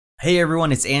Hey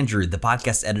everyone, it's Andrew, the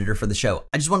podcast editor for the show.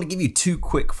 I just want to give you two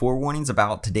quick forewarnings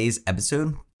about today's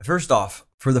episode. First off,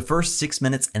 for the first 6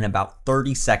 minutes and about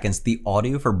 30 seconds, the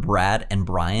audio for Brad and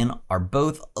Brian are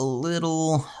both a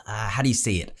little, how do you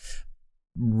say it?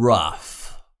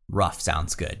 Rough. Rough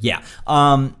sounds good. Yeah.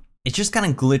 It's just kind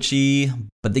of glitchy,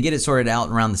 but they get it sorted out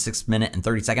around the 6 minute and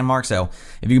 30 second mark. So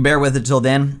if you can bear with it till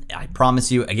then, I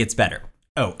promise you it gets better.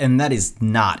 Oh, and that is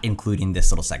not including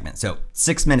this little segment. So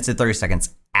 6 minutes and 30 seconds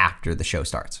after the show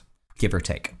starts, give or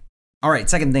take. All right,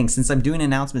 second thing, since I'm doing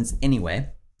announcements anyway,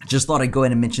 just thought I'd go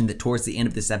ahead and mention that towards the end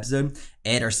of this episode,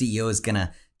 Ed, our CEO, is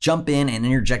gonna jump in and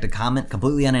interject a comment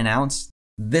completely unannounced.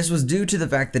 This was due to the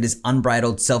fact that his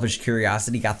unbridled selfish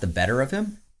curiosity got the better of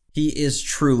him. He is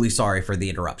truly sorry for the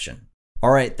interruption.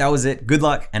 All right, that was it. Good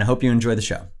luck, and I hope you enjoy the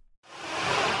show.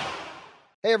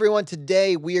 Hey everyone,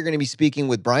 today we are going to be speaking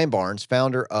with Brian Barnes,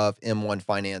 founder of M1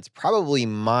 Finance, probably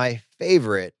my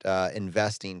favorite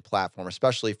investing platform,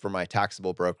 especially for my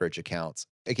taxable brokerage accounts.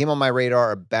 It came on my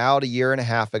radar about a year and a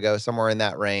half ago, somewhere in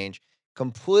that range,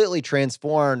 completely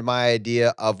transformed my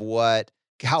idea of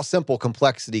how simple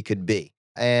complexity could be.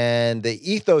 And the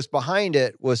ethos behind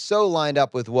it was so lined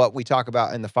up with what we talk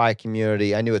about in the FI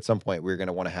community. I knew at some point we were going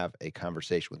to want to have a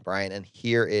conversation with Brian, and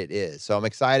here it is. So I'm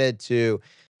excited to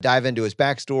dive into his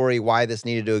backstory, why this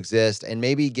needed to exist, and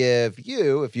maybe give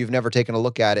you, if you've never taken a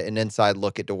look at it, an inside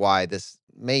look into why this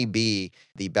may be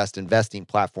the best investing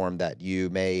platform that you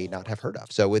may not have heard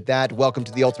of. So with that, welcome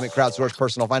to the Ultimate Crowdsourced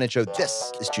Personal Finance Show.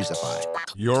 This is Choose FI.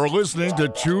 You're listening to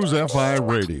Choose FI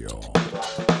Radio.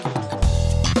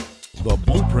 The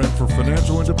blueprint for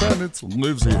financial independence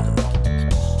lives here.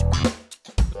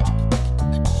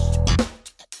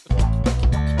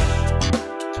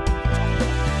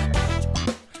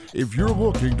 If you're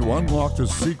looking to unlock the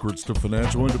secrets to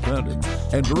financial independence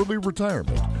and early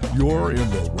retirement, you're in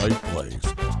the right place.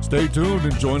 Stay tuned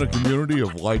and join a community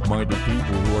of like-minded people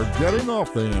who are getting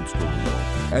off the hamster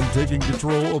wheel and taking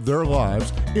control of their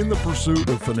lives in the pursuit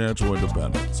of financial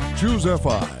independence. Choose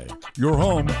FI, your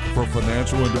home for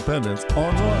financial independence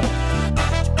online.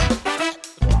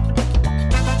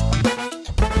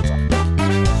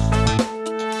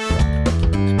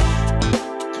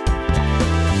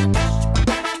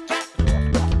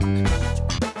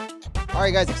 All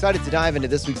right, guys, excited to dive into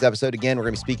this week's episode. Again, we're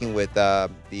going to be speaking with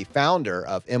the founder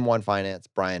of M1 Finance,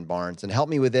 Brian Barnes. And help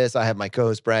me with this, I have my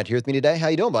co-host Brad here with me today. How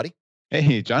you doing, buddy?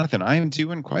 Hey, Jonathan, I am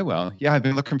doing quite well. Yeah, I've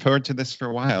been looking forward to this for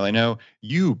a while. I know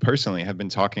you personally have been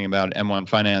talking about M1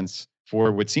 Finance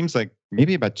for what seems like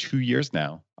maybe about 2 years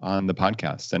now on the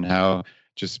podcast, and how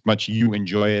just much you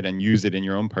enjoy it and use it in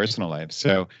your own personal life.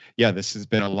 So yeah, this has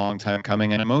been a long time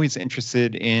coming, and I'm always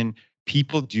interested in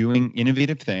people doing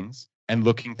innovative things and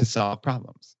looking to solve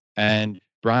problems. And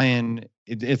Brian,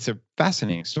 it's a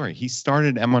fascinating story. He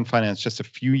started M1 Finance just a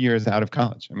few years out of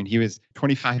college. I mean, he was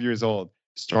 25 years old,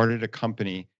 started a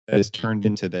company that has turned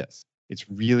into this. It's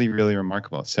really, really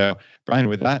remarkable. So Brian,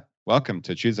 with that, welcome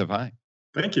to Choose FI.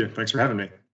 Thank you. Thanks for having me.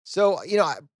 So,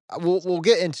 we'll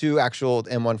get into actual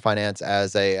M1 Finance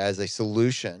as a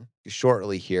solution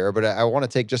shortly here, but I want to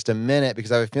take just a minute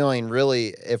because I have a feeling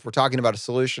really, if we're talking about a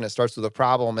solution, it starts with a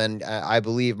problem. And I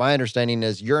believe my understanding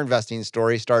is your investing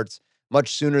story starts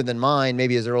much sooner than mine,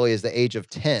 maybe as early as the age of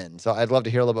 10. So I'd love to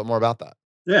hear a little bit more about that.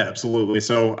 Yeah, absolutely.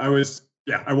 So I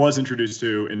was introduced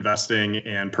to investing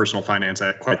and personal finance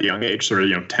at quite a young age, sort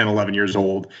of, 10, 11 years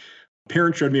old.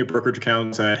 Parents showed me a brokerage account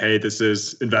and said, hey, this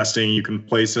is investing. You can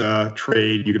place a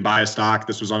trade. You can buy a stock.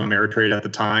 This was on Ameritrade at the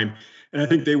time. And I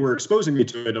think they were exposing me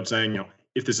to it, of saying,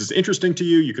 if this is interesting to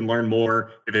you, you can learn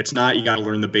more. If it's not, you got to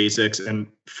learn the basics. And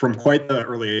from quite the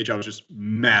early age, I was just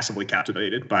massively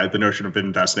captivated by the notion of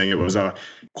investing. It was a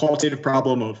qualitative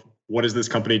problem of what is this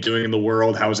company doing in the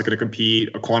world? How is it going to compete?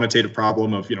 A quantitative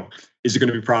problem of, is it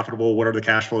going to be profitable? What are the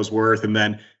cash flows worth? And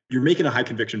then you're making a high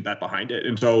conviction bet behind it.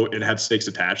 And so it had stakes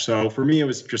attached. So for me, it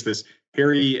was just this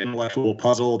hairy intellectual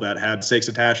puzzle that had stakes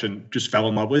attached, and just fell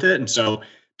in love with it. And so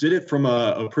did it from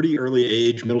a pretty early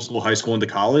age, middle school, high school, into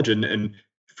college. And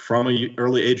from an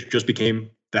early age, just became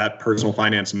that personal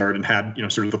finance nerd, and had,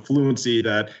 sort of the fluency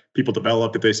that people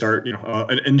develop if they start,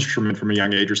 an instrument from a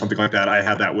young age or something like that. I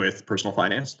had that with personal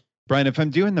finance. Brian, if I'm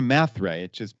doing the math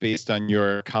right, just based on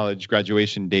your college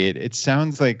graduation date, it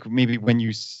sounds like maybe when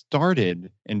you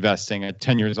started investing at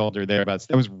 10 years old or thereabouts,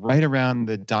 that was right around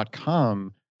the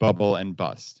 .com bubble and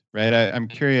bust, right? I'm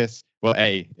curious, well,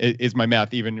 A, is my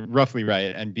math even roughly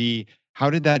right? And B, how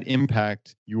did that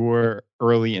impact your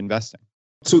early investing?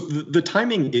 So the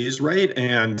timing is right.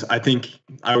 And I think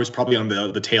I was probably on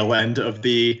the tail end of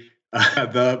the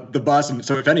the bus. And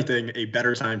so if anything, a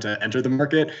better time to enter the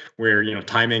market where,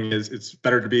 timing it's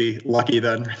better to be lucky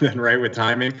than right with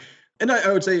timing. And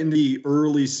I would say in the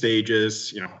early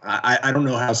stages, I don't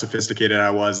know how sophisticated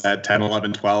I was at 10,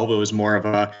 11, 12. It was more of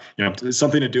a,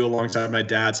 something to do alongside my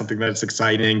dad, something that's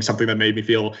exciting, something that made me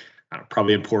feel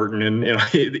probably important and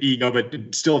the ego, but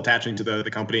still attaching to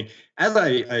the company. As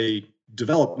I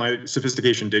developed, my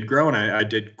sophistication did grow, and I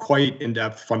did quite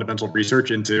in-depth fundamental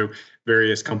research into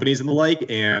various companies and the like.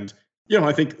 And,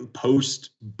 I think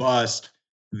post-bust,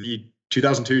 the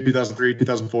 2002, 2003,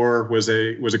 2004 was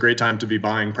a great time to be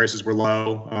buying. Prices were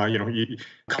low.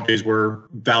 Companies were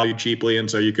valued cheaply,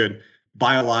 and so you could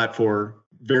buy a lot for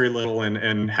very little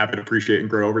and have it appreciate and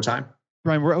grow over time.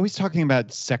 Brian, we're always talking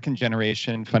about second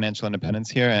generation financial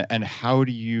independence here, and how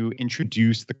do you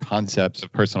introduce the concepts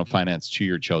of personal finance to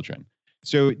your children?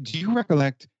 So do you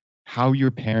recollect how your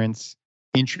parents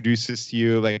introduced this to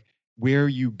you? Like, where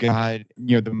you got,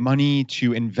 the money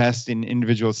to invest in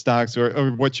individual stocks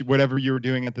or whatever you were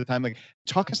doing at the time? Like,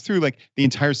 talk us through like the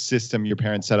entire system your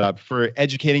parents set up for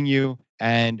educating you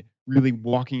and really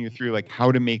walking you through like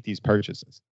how to make these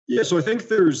purchases. Yeah, so I think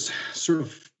there's sort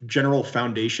of general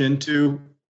foundation to,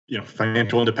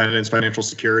 financial independence, financial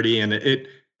security, and it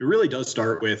really does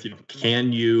start with,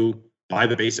 can you buy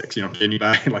the basics? Can you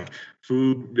buy like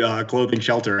food, clothing,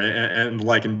 shelter,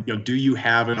 and do you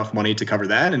have enough money to cover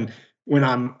that? And when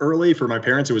I'm early, for my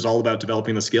parents, it was all about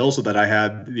developing the skills so that I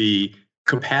had the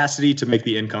capacity to make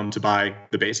the income to buy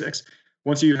the basics.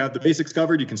 Once you have the basics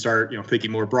covered, you can start,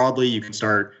 thinking more broadly. You can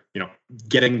start,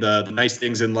 getting the nice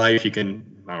things in life. You can,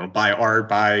 buy art,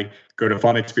 go to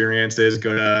fun experiences,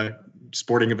 go to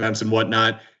sporting events and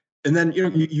whatnot. And then,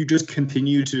 you just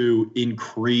continue to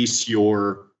increase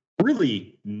your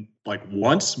really like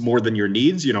wants more than your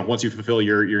needs. Once you fulfill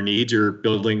your needs, you're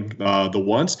building the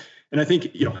wants. And I think,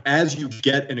 as you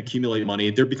get and accumulate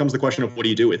money, there becomes the question of what do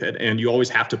you do with it? And you always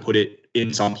have to put it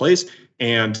in some place.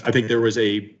 And I think there was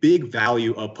a big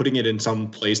value of putting it in some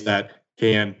place that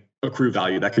can accrue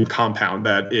value, that can compound,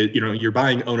 that you're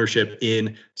buying ownership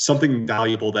in something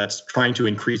valuable that's trying to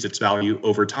increase its value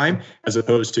over time, as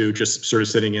opposed to just sort of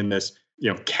sitting in this,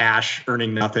 cash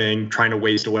earning nothing, trying to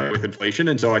waste away with inflation.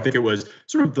 And so I think it was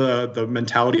sort of the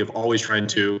mentality of always trying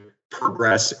to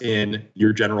progress in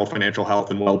your general financial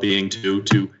health and well-being to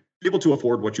be able to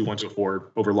afford what you want to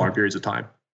afford over long periods of time.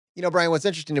 Brian, what's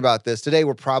interesting about this today,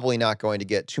 we're probably not going to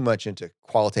get too much into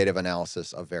qualitative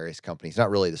analysis of various companies,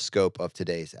 not really the scope of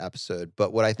today's episode.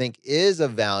 But what I think is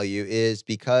of value is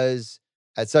because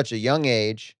at such a young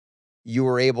age, you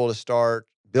were able to start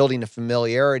building a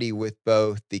familiarity with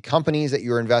both the companies that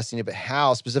you were investing in, but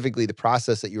how specifically the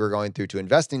process that you were going through to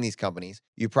invest in these companies.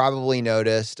 You probably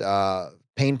noticed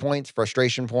pain points,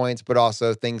 frustration points, but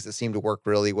also things that seem to work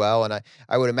really well. And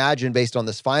I would imagine, based on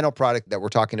this final product that we're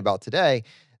talking about today,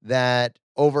 that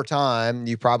over time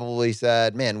you probably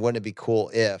said, man, wouldn't it be cool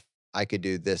if I could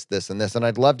do this, this, and this? And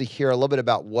I'd love to hear a little bit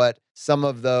about what some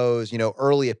of those,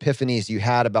 early epiphanies you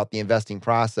had about the investing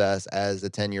process as a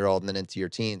 10-year-old and then into your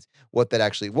teens. What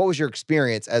was your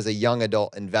experience as a young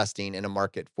adult investing in a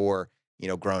market for,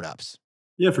 grown-ups?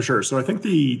 Yeah, for sure. So I think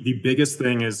the biggest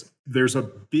thing is there's a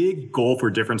big goal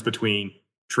for difference between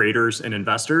traders and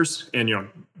investors. And,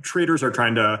 traders are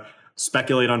trying to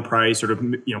speculate on price, sort of,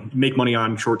 make money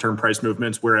on short-term price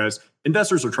movements, whereas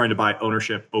investors are trying to buy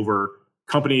ownership over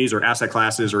companies or asset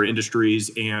classes or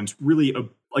industries and really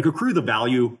accrue the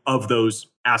value of those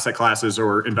asset classes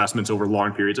or investments over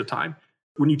long periods of time.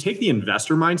 When you take the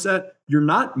investor mindset, you're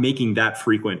not making that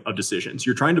frequent of decisions.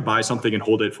 You're trying to buy something and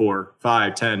hold it for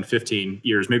 5, 10, 15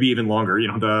 years, maybe even longer.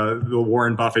 The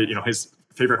Warren Buffett, his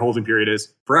favorite holding period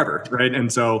is forever, right?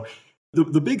 And so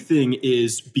the big thing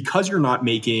is, because you're not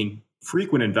making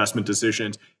frequent investment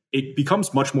decisions, it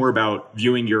becomes much more about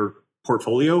viewing your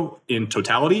portfolio in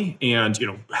totality and,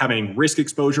 having risk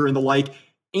exposure and the like,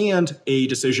 and a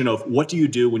decision of what do you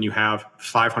do when you have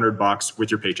 $500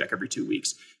 with your paycheck every 2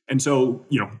 weeks. And so,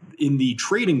 in the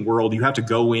trading world, you have to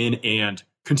go in and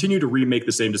continue to remake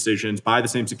the same decisions, buy the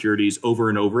same securities over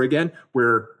and over again,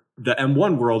 where the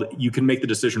M1 world, you can make the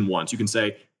decision once. You can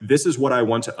say, this is what I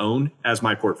want to own as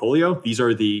my portfolio. These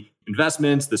are the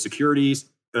investments, the securities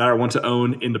that I want to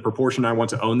own in the proportion I want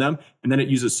to own them. And then it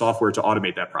uses software to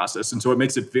automate that process. And so it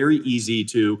makes it very easy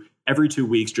to, every 2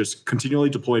 weeks, just continually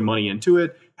deploy money into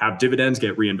it, have dividends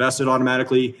get reinvested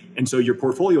automatically. And so your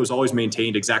portfolio is always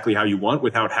maintained exactly how you want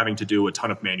without having to do a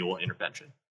ton of manual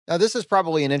intervention. Now, this is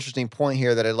probably an interesting point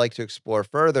here that I'd like to explore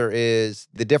further, is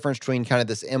the difference between kind of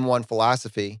this M1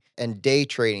 philosophy and day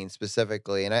trading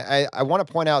specifically. And I want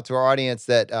to point out to our audience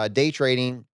that day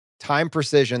trading time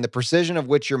precision, the precision of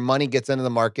which your money gets into the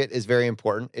market is very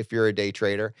important if you're a day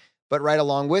trader. But right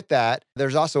along with that,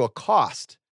 there's also a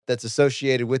cost that's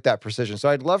associated with that precision. So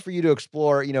I'd love for you to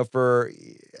explore,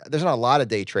 there's not a lot of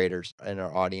day traders in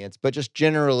our audience, but just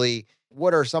generally,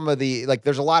 what are some of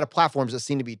there's a lot of platforms that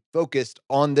seem to be focused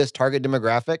on this target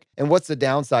demographic. And what's the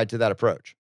downside to that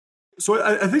approach? So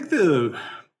I think the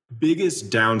biggest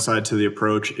downside to the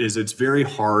approach is it's very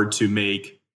hard to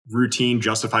make routine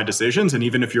justified decisions. And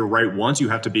even if you're right once, you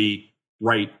have to be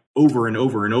right over and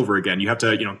over and over again. You have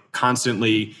to,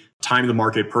 constantly time the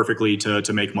market perfectly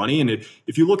to make money. And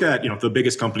if you look at, the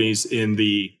biggest companies in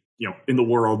the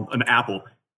world, an Apple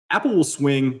will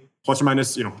swing plus or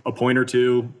minus, a point or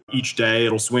two each day.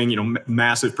 It'll swing,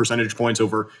 massive percentage points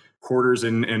over quarters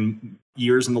and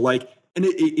years and the like. And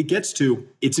it gets to,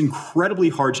 it's incredibly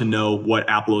hard to know what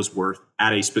Apple is worth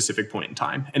at a specific point in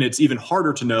time. And it's even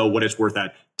harder to know what it's worth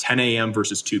at 10 a.m.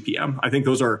 versus 2 p.m. I think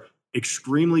those are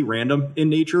extremely random in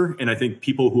nature. And I think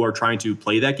people who are trying to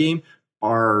play that game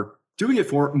are doing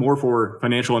it more for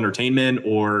financial entertainment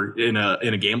or in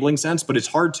a gambling sense, but it's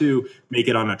hard to make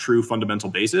it on a true fundamental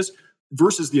basis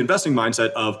versus the investing mindset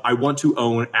of I want to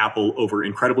own Apple over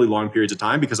incredibly long periods of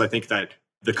time because I think that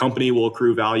the company will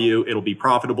accrue value. It'll be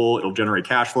profitable. It'll generate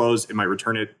cash flows. It might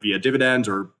return it via dividends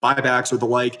or buybacks or the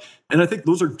like. And I think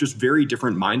those are just very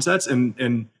different mindsets.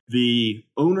 And the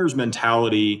owner's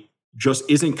mentality just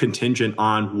isn't contingent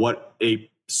on what a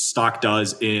stock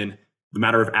does in the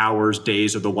matter of hours,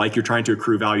 days, or the like. You're trying to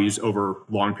accrue values over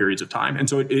long periods of time. And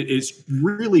so it's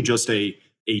really just a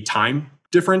time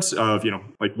difference of,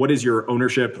 what is your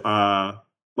ownership,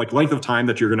 length of time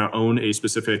that you're going to own a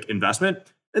specific investment.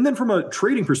 And then from a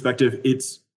trading perspective,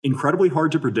 it's incredibly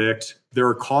hard to predict. There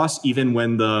are costs even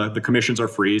when the commissions are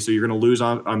free. So you're going to lose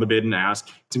on the bid and ask.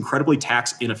 It's incredibly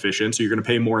tax inefficient. So you're going to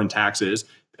pay more in taxes.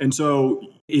 And so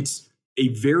it's a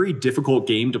very difficult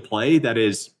game to play that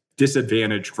is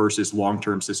disadvantage versus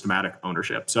long-term systematic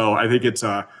ownership. So I think it's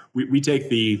we take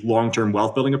the long-term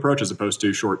wealth building approach as opposed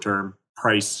to short-term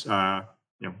price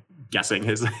guessing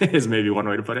is maybe one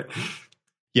way to put it.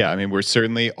 Yeah, I mean, we're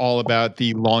certainly all about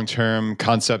the long-term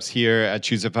concepts here at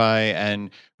Choosify and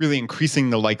really increasing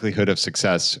the likelihood of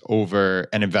success over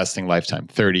an investing lifetime,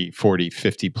 30, 40,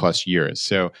 50 plus years.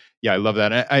 So yeah, I love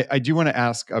that. I do want to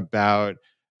ask about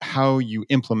how you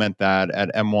implement that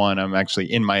at M1. I'm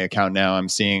actually in my account now. I'm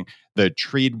seeing the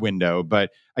trade window,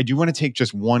 but I do want to take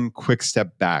just one quick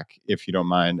step back, if you don't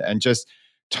mind, and just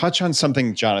touch on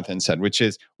something Jonathan said, which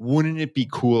is, wouldn't it be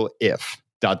cool if ...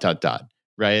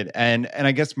 Right. And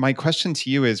I guess my question to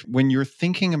you is, when you're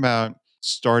thinking about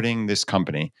starting this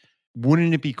company,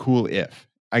 wouldn't it be cool if,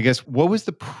 I guess, what was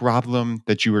the problem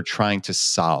that you were trying to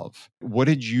solve? What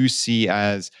did you see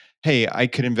as, hey, I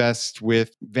could invest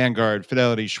with Vanguard,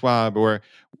 Fidelity, Schwab, or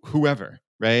whoever,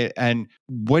 right? And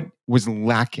what was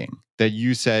lacking that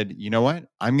you said, you know what,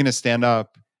 I'm going to stand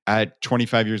up at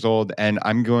 25 years old and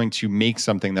I'm going to make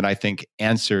something that I think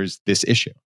answers this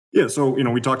issue? Yeah. So,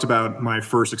 we talked about my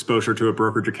first exposure to a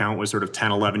brokerage account was sort of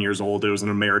 10, 11 years old. It was an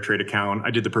Ameritrade account.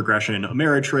 I did the progression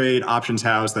Ameritrade, Options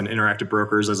House, then Interactive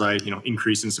Brokers as I,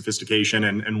 increased in sophistication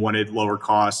and wanted lower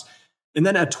costs. And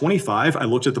then at 25, I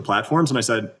looked at the platforms and I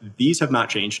said, these have not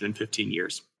changed in 15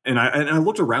 years. And I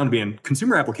looked around me and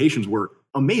consumer applications were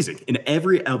amazing in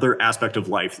every other aspect of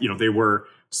life. They were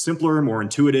simpler, more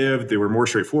intuitive. They were more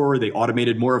straightforward. They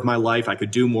automated more of my life. I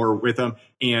could do more with them.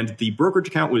 And the brokerage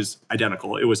account was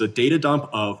identical. It was a data dump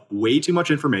of way too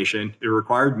much information. It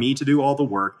required me to do all the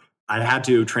work. I had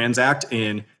to transact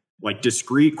in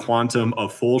discrete quantum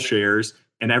of full shares.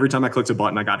 And every time I clicked a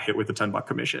button, I got hit with a $10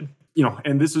 commission.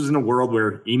 And this was in a world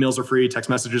where emails are free, text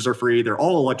messages are free. They're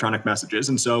all electronic messages.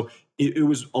 And so it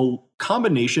was a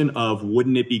combination of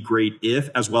wouldn't it be great if,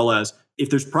 as well as if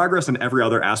there's progress in every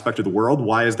other aspect of the world,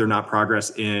 why is there not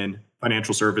progress in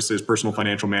financial services, personal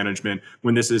financial management,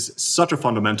 when this is such a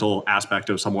fundamental aspect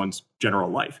of someone's general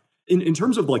life? In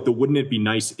terms of the wouldn't it be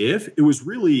nice if, it was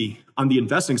really on the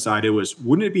investing side, it was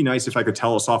wouldn't it be nice if I could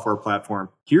tell a software platform,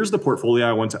 here's the portfolio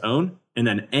I want to own. And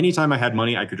then anytime I had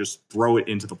money, I could just throw it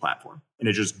into the platform and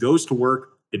it just goes to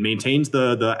work. It maintains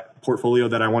the portfolio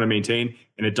that I want to maintain.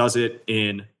 And it does it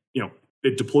in,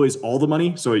 it deploys all the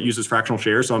money. So it uses fractional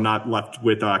shares. So I'm not left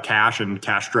with cash and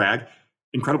cash drag.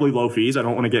 Incredibly low fees. I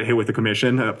don't want to get hit with a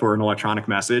commission for an electronic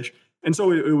message. And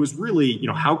so it was really,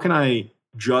 how can I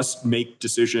just make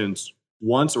decisions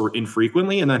once or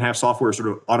infrequently, and then have software sort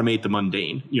of automate the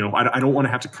mundane. I don't want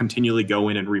to have to continually go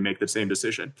in and remake the same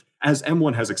decision. As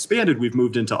M1 has expanded, we've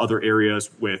moved into other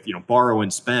areas with, borrow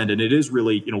and spend. And it is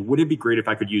really, would it be great if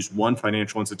I could use one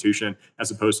financial institution as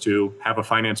opposed to have a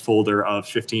finance folder of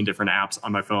 15 different apps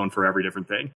on my phone for every different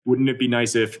thing? Wouldn't it be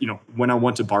nice if, when I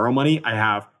want to borrow money, I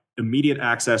have immediate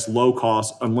access, low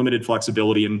cost, unlimited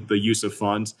flexibility in the use of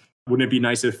funds? Wouldn't it be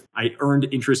nice if I earned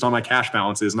interest on my cash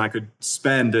balances and I could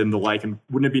spend and the like? And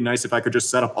wouldn't it be nice if I could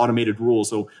just set up automated rules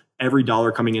so every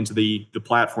dollar coming into the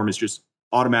platform is just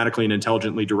automatically and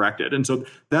intelligently directed? And so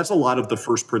that's a lot of the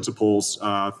first principles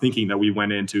thinking that we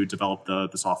went in to develop the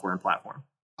software and platform.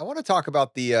 I want to talk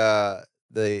about I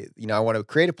want to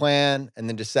create a plan and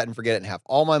then just set and forget it and have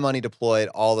all my money deployed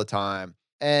all the time.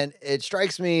 And it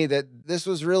strikes me that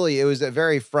it was a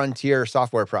very frontier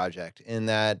software project in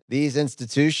that these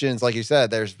institutions, like you said,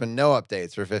 there's been no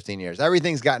updates for 15 years.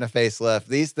 Everything's gotten a facelift.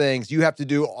 These things, you have to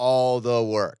do all the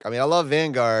work. I mean, I love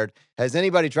Vanguard. Has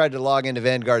anybody tried to log into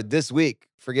Vanguard this week?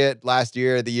 Forget last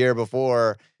year, the year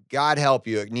before. God help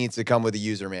you. It needs to come with a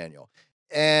user manual.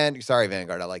 And sorry,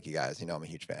 Vanguard, I like you guys. I'm a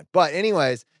huge fan. But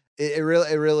anyways, it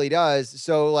really does.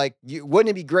 So wouldn't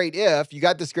it be great if you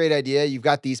got this great idea, you've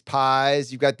got these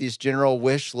pies, you've got these general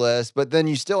wish lists, but then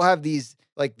you still have these,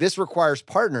 this requires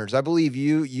partners. I believe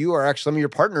you are actually, some of your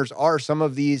partners are some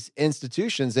of these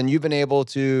institutions, and you've been able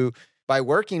to, by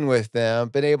working with them,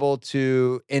 been able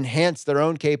to enhance their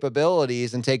own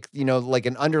capabilities and take,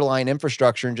 an underlying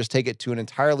infrastructure and just take it to an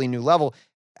entirely new level.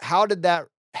 How did that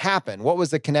happen? What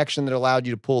was the connection that allowed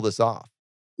you to pull this off?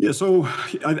 Yeah, so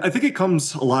I think it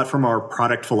comes a lot from our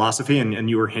product philosophy, and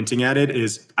you were hinting at it,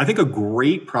 is I think a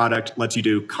great product lets you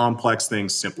do complex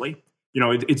things simply.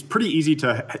 It's pretty easy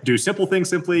to do simple things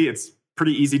simply. It's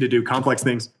pretty easy to do complex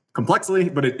things complexly,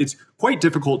 but it's quite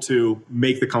difficult to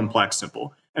make the complex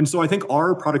simple. And so I think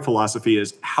our product philosophy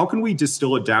is, how can we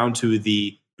distill it down to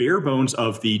the bare bones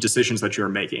of the decisions that you're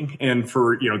making? And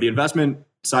for the investment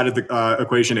side of the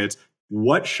equation, it's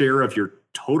what share of your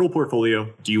total portfolio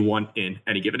do you want in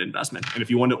any given investment? And if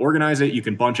you want to organize it, you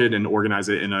can bunch it and organize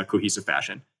it in a cohesive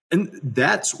fashion. And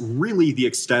that's really the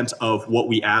extent of what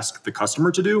we ask the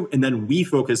customer to do. And then we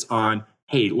focus on,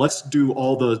 hey, let's do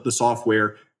all the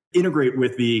software, integrate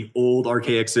with the old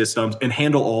archaic systems, and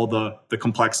handle all the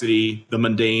complexity, the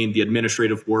mundane, the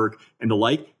administrative work, and the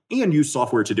like, and use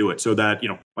software to do it so that,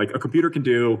 a computer can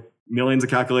do millions of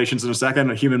calculations in a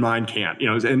second, a human mind can't,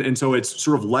 and so it's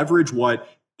sort of leverage what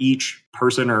each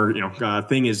person or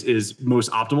thing is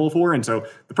most optimal for. And so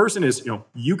the person is,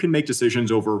 you can make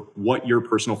decisions over what your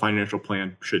personal financial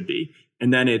plan should be.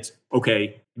 And then it's,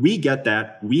 okay, we get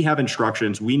that. We have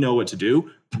instructions. We know what to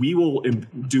do. We will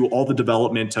do all the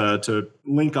development to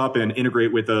link up and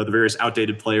integrate with the various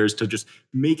outdated players to just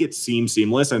make it seem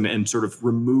seamless and sort of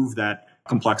remove that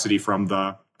complexity from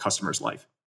the customer's life.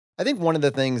 I think one of the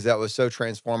things that was so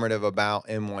transformative about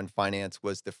M1 Finance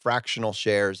was the fractional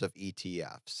shares of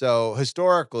ETF. So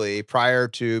historically, prior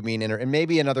to being and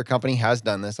maybe another company has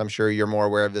done this, I'm sure you're more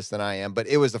aware of this than I am, but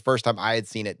it was the first time I had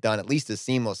seen it done, at least as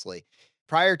seamlessly.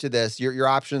 Prior to this, your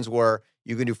options were,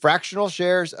 you can do fractional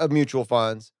shares of mutual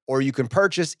funds, or you can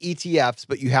purchase ETFs,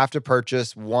 but you have to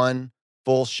purchase one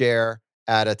full share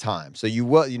at a time. So you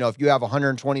will, if you have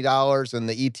 $120 and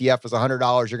the ETF is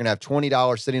 $100, you're going to have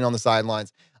 $20 sitting on the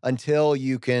sidelines until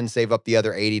you can save up the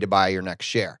other $80 to buy your next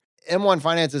share. M1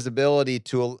 Finance's ability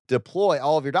to deploy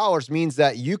all of your dollars means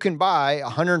that you can buy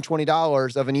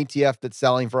 $120 of an ETF that's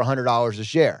selling for $100 a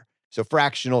share. So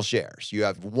fractional shares, you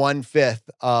have 1/5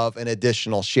 of an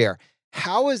additional share.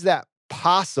 How is that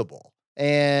possible?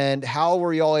 And how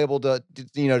were you all able to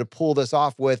pull this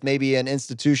off with maybe an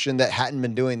institution that hadn't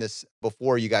been doing this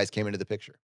before you guys came into the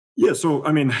picture? Yeah, so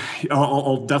I mean,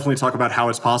 I'll definitely talk about how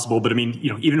it's possible, but I mean,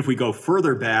 even if we go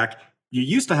further back, you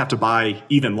used to have to buy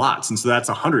even lots, and so that's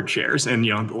 100 shares, and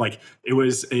it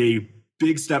was a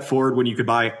big step forward when you could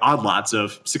buy odd lots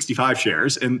of 65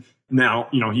 shares, and now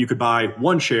you could buy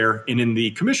one share, and in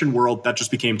the commission world, that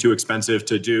just became too expensive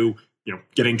to do.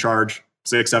 Getting charged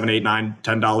 $6, $7, $8, $9,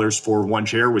 $10 for one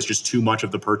share was just too much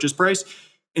of the purchase price,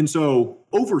 and so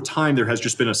over time there has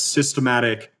just been a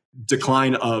systematic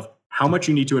decline of how much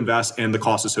you need to invest and the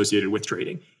costs associated with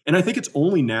trading. And I think it's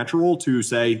only natural to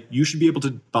say you should be able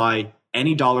to buy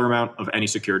any dollar amount of any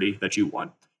security that you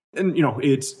want. And,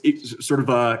 it's sort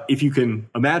of if you can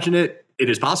imagine it, it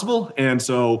is possible. And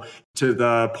so to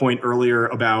the point earlier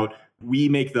about we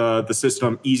make the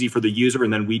system easy for the user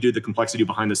and then we do the complexity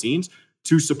behind the scenes.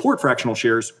 To support fractional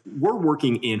shares, we're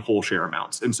working in whole share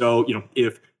amounts. And so,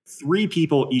 if 3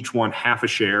 people each want half a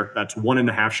share, that's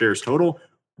 1.5 shares total,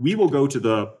 we will go to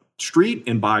the street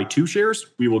and buy 2 shares,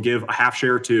 we will give a half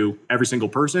share to every single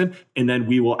person, and then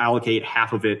we will allocate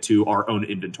half of it to our own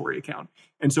inventory account.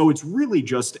 And so it's really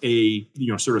just a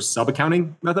sort of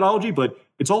sub-accounting methodology, but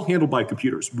it's all handled by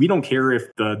computers. We don't care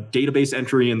if the database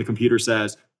entry in the computer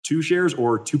says 2 shares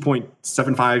or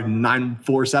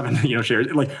 2.75947 shares.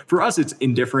 Like for us, it's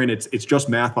indifferent. It's just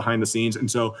math behind the scenes. And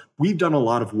so we've done a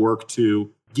lot of work to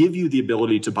give you the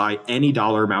ability to buy any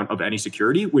dollar amount of any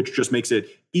security, which just makes it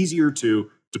easier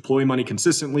to deploy money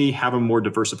consistently, have a more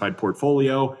diversified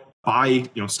portfolio, buy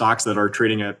stocks that are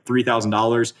trading at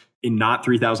 $3,000 in not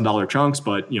 $3,000 chunks,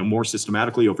 but more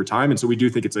systematically over time. And so we do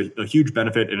think it's a huge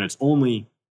benefit. And it's only,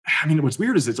 what's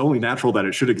weird is it's only natural that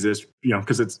it should exist,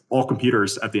 because it's all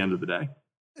computers at the end of the day.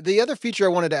 The other feature I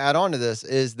wanted to add on to this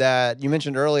is that you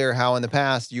mentioned earlier how in the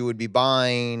past you would be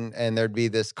buying and there'd be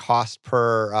this cost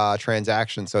per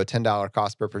transaction, so a $10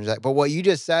 cost per transaction. But what you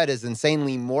just said is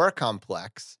insanely more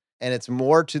complex, and it's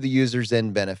more to the user's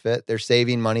end benefit. They're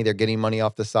saving money. They're getting money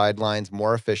off the sidelines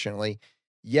more efficiently,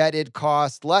 yet it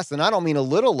costs less. And I don't mean a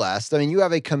little less. I mean, you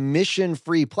have a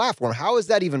commission-free platform. How is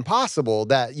that even possible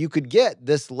that you could get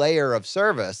this layer of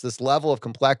service, this level of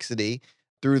complexity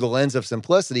through the lens of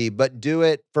simplicity, but do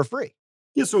it for free?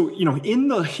 Yeah. So,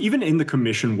 even in the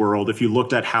commission world, if you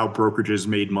looked at how brokerages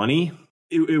made money,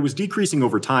 it was decreasing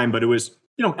over time, but it was,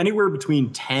 anywhere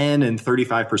between 10 and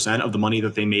 35% of the money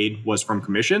that they made was from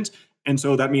commissions. And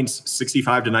so that means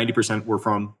 65 to 90% were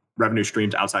from revenue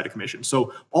streams outside of commission.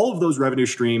 So all of those revenue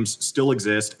streams still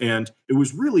exist. And it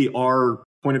was really our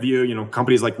point of view,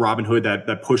 companies like Robinhood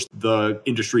that pushed the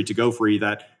industry to go free,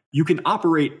 that you can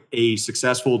operate a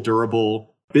successful,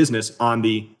 durable business on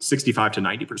the 65 to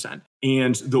 90%.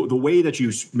 And the way that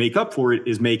you make up for it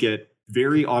is make it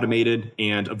very automated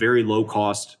and a very low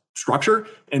cost structure.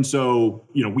 And so,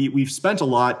 we've spent a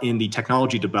lot in the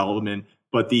technology development,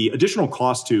 but the additional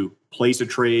cost to place a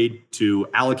trade, to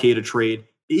allocate a trade,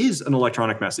 is an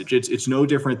electronic message. It's no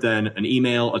different than an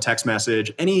email, a text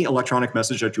message, any electronic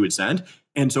message that you would send.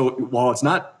 And so while it's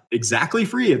not exactly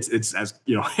free, it's as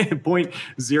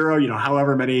 0.0,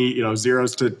 however many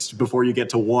zeros to before you get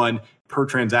to 1 per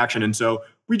transaction. And so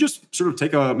we just sort of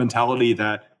take a mentality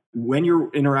that when you're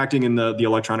interacting in the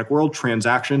electronic world,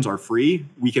 transactions are free.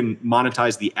 We can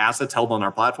monetize the assets held on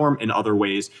our platform in other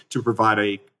ways to provide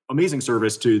a amazing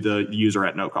service to the user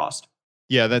at no cost.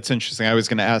 Yeah, that's interesting. I was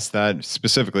going to ask that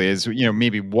specifically is,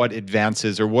 maybe what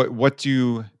advances or what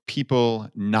do people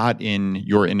not in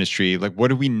your industry, like what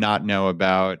do we not know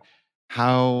about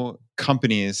how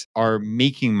companies are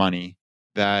making money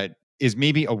that is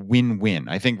maybe a win-win?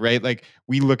 I think, right? Like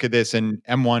we look at this and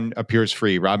M1 appears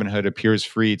free, Robinhood appears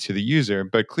free to the user,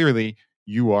 but clearly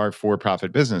you are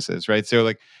for-profit businesses, right? So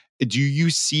like, do you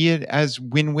see it as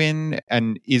win-win?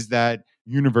 And is that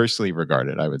universally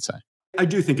regarded, I would say? I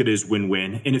do think it is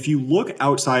win-win. And if you look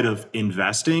outside of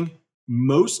investing,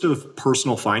 most of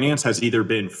personal finance has either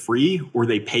been free or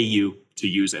they pay you to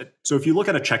use it. So if you look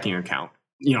at a checking account,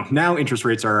 now interest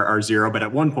rates are 0, but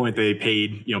at one point they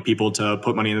paid, people to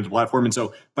put money into the platform. And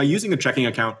so by using a checking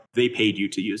account, they paid you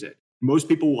to use it. Most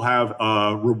people will have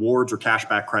a rewards or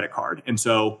cashback credit card. And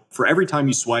so for every time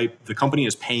you swipe, the company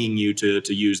is paying you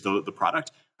to use the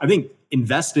product. I think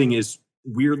investing is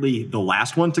weirdly the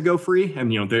last one to go free.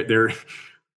 And, they're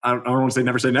I don't want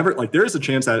to say never. Like there is a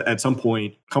chance that at some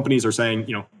point companies are saying,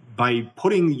 by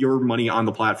putting your money on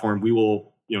the platform, we will,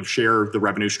 share the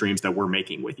revenue streams that we're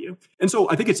making with you. And so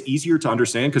I think it's easier to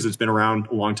understand because it's been around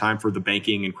a long time for the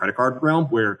banking and credit card realm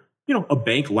where, a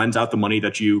bank lends out the money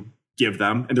that you give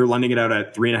them and they're lending it out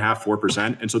at 3.5%,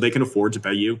 4%. And so they can afford to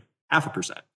pay you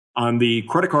 0.5%. On the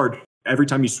credit card, every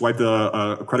time you swipe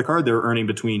a credit card, they're earning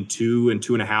between 2 and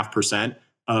 2.5%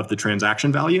 of the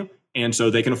transaction value. And so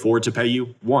they can afford to pay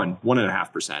you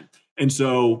 1.5%. And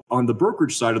so on the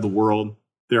brokerage side of the world,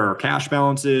 there are cash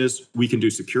balances. We can do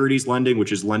securities lending,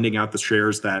 which is lending out the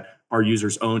shares that our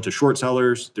users own to short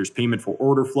sellers. There's payment for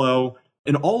order flow.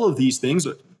 And all of these things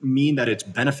mean that it's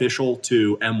beneficial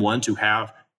to M1 to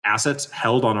have assets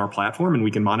held on our platform and we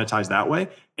can monetize that way.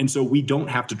 And so we don't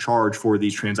have to charge for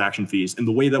these transaction fees. And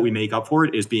the way that we make up for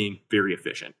it is being very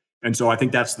efficient. And so I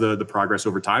think that's the progress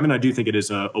over time. And I do think it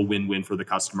is a win-win for the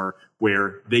customer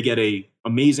where they get a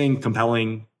amazing,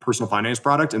 compelling personal finance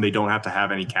product and they don't have to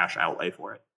have any cash outlay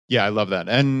for it. Yeah, I love that.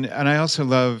 And I also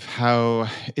love how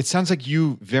it sounds like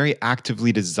you very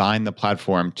actively design the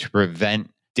platform to prevent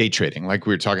day trading, like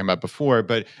we were talking about before.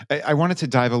 But I wanted to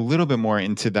dive a little bit more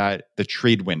into the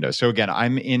trade window. So again,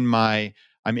 I'm in my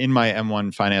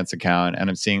M1 finance account and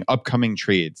I'm seeing upcoming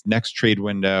trades. Next trade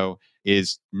window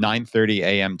is 9:30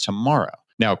 a.m. tomorrow.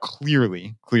 Now,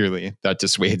 clearly that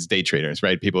dissuades day traders,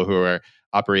 right? People who are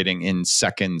operating in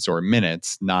seconds or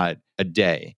minutes, not a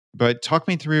day. But talk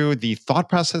me through the thought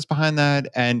process behind that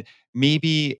and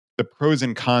maybe the pros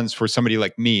and cons for somebody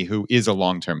like me who is a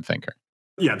long-term thinker.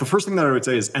 Yeah, the first thing that I would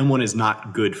say is M1 is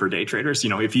not good for day traders.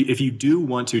 If you do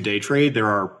want to day trade, there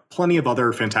are plenty of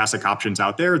other fantastic options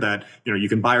out there that, you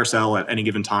can buy or sell at any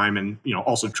given time and,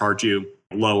 also charge you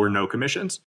low or no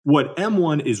commissions. What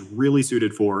M1 is really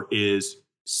suited for is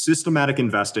systematic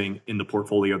investing in the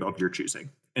portfolio of your choosing.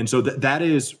 And so that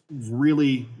is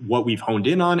really what we've honed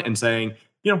in on and saying,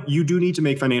 you do need to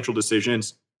make financial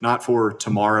decisions, not for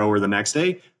tomorrow or the next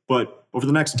day, but over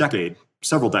the next decade,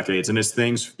 several decades. And it's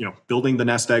things, building the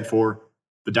nest egg for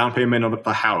the down payment of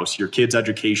the house, your kids'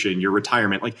 education, your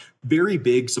retirement, like very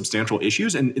big, substantial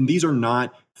issues. And these are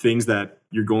not things that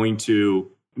you're going to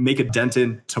make a dent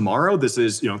in tomorrow. This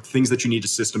is, things that you need to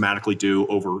systematically do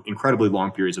over incredibly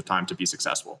long periods of time to be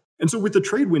successful. And so with the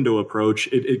trade window approach,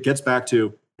 it gets back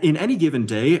to, in any given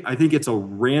day, I think it's a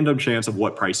random chance of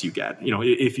what price you get.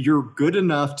 If you're good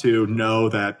enough to know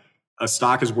that a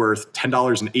stock is worth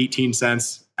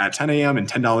 $10.18 at 10 a.m. and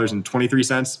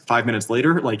 $10.23 5 minutes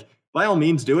later, like by all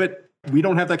means do it. We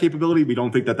don't have that capability. We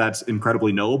don't think that that's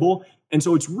incredibly knowable. And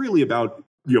so it's really about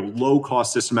low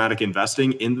cost systematic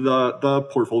investing in the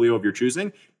portfolio of your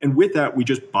choosing. And with that, we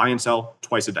just buy and sell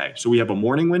twice a day. So we have a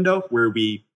morning window where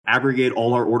we aggregate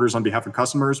all our orders on behalf of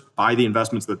customers, buy the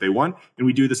investments that they want, and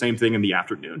we do the same thing in the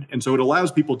afternoon. And so it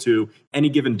allows people to, any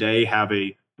given day, have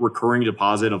a recurring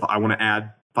deposit of, I want to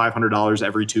add $500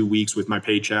 every 2 weeks with my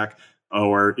paycheck,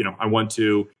 or I want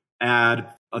to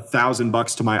add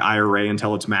 $1,000 to my IRA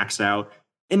until it's maxed out.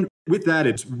 And with that,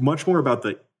 it's much more about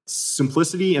the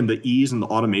simplicity and the ease and the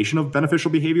automation of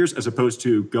beneficial behaviors, as opposed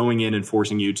to going in and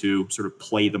forcing you to sort of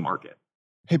play the market.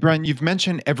 Hey, Brian, you've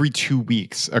mentioned every 2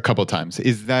 weeks a couple of times.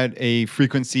 Is that a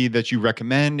frequency that you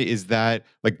recommend? Is that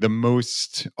like the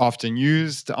most often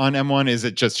used on M1? Is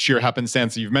it just sheer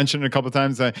happenstance that you've mentioned it a couple of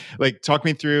times? Talk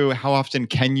me through how often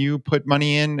can you put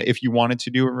money in if you wanted to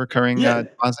do a recurring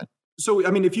deposit? So,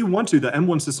 if you want to, the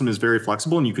M1 system is very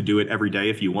flexible and you could do it every day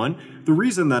if you want. The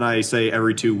reason that I say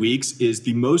every 2 weeks is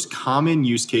the most common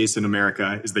use case in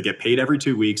America is they get paid every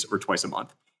 2 weeks or twice a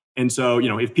month. And so,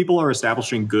 if people are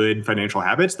establishing good financial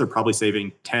habits, they're probably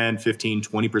saving 10, 15,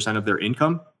 20% of their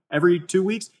income every 2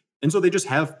 weeks. And so they just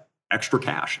have extra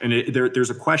cash. And there's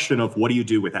a question of what do you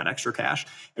do with that extra cash?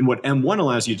 And what M1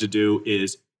 allows you to do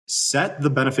is set the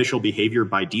beneficial behavior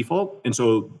by default. And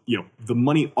so, the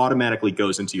money automatically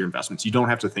goes into your investments. You don't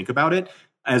have to think about it,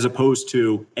 as opposed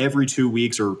to every 2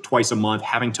 weeks or twice a month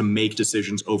having to make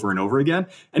decisions over and over again.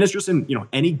 And it's just in,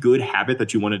 any good habit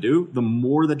that you want to do, the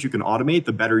more that you can automate,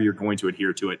 the better you're going to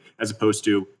adhere to it, as opposed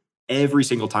to every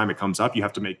single time it comes up, you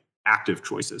have to make active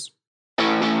choices.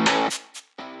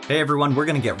 Hey everyone, we're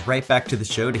going to get right back to the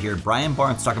show to hear Brian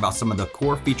Barnes talk about some of the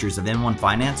core features of M1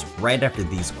 Finance right after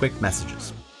these quick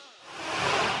messages.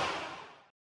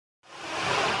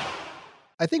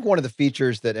 I think one of the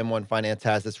features that M1 Finance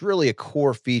has that's really a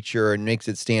core feature and makes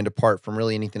it stand apart from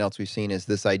really anything else we've seen is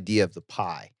this idea of the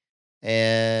pie.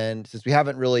 And since we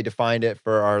haven't really defined it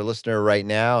for our listener right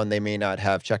now, and they may not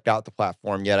have checked out the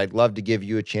platform yet, I'd love to give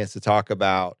you a chance to talk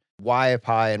about why a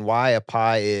pie and why a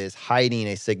pie is hiding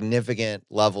a significant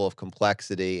level of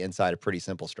complexity inside a pretty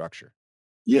simple structure.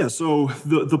 Yeah, so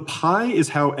the pie is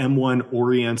how M1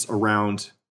 orients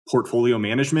around portfolio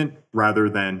management rather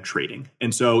than trading.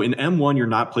 And so in M1, you're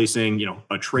not placing,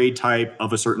 a trade type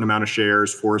of a certain amount of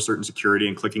shares for a certain security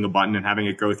and clicking a button and having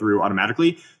it go through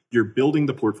automatically. You're building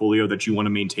the portfolio that you want to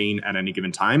maintain at any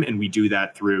given time. And we do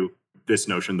that through this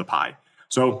notion, the pie.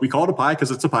 So we call it a pie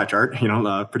because it's a pie chart,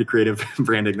 pretty creative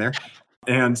branding there.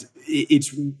 And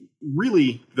it's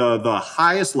really the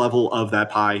highest level of that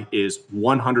pie is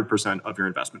 100% of your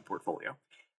investment portfolio.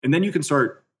 And then you can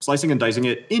start slicing and dicing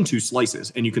it into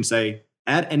slices. And you can say,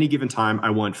 at any given time, I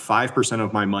want 5%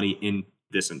 of my money in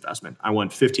this investment. I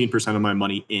want 15% of my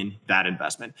money in that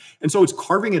investment. And so it's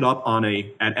carving it up on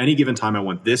at any given time, I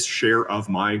want this share of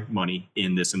my money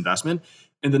in this investment.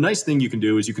 And the nice thing you can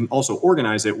do is you can also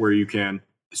organize it where you can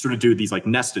sort of do these like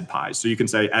nested pies. So you can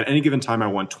say, at any given time, I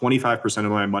want 25%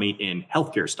 of my money in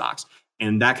healthcare stocks.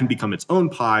 And that can become its own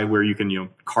pie where you can,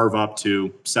 carve up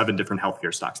to 7 different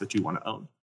healthcare stocks that you want to own.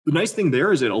 The nice thing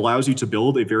there is it allows you to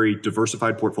build a very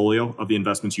diversified portfolio of the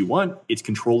investments you want. It's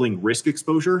controlling risk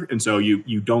exposure. And so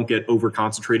you don't get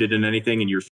overconcentrated in anything, and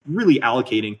you're really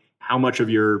allocating how much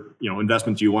of your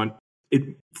investments you want. It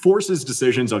forces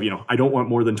decisions of, I don't want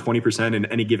more than 20% in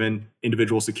any given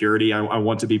individual security. I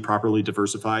want to be properly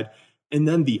diversified. And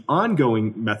then the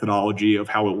ongoing methodology of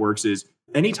how it works is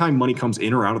anytime money comes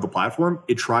in or out of the platform,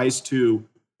 it tries to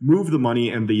move the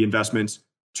money and the investments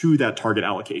to that target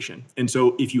allocation. And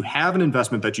so if you have an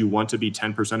investment that you want to be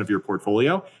 10% of your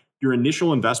portfolio, your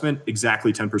initial investment,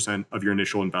 exactly 10% of your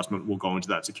initial investment will go into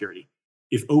that security.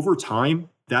 If over time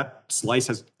that slice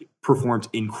has performed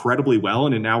incredibly well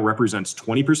and it now represents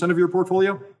 20% of your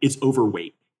portfolio, it's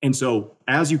overweight. And so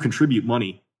as you contribute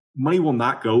money will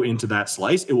not go into that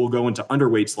slice. It will go into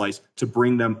underweight slice to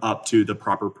bring them up to the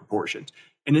proper proportions.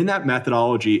 And in that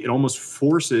methodology, it almost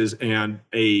forces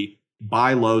a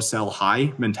buy low, sell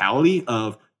high mentality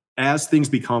of, as things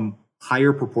become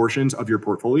higher proportions of your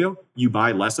portfolio, you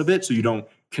buy less of it so you don't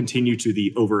continue to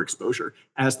the overexposure.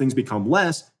 As things become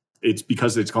less, it's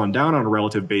because it's gone down on a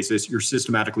relative basis, you're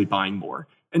systematically buying more.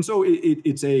 And so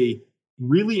it's a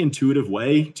really intuitive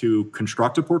way to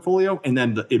construct a portfolio. And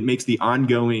then it makes the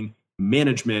ongoing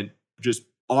management just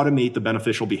automate the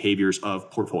beneficial behaviors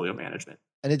of portfolio management.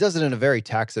 And it does it in a very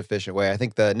tax efficient way. I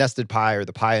think the nested pie or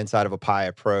the pie inside of a pie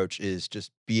approach is just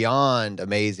beyond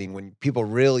amazing when people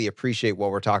really appreciate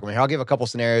what we're talking about here. I'll give a couple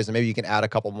scenarios and maybe you can add a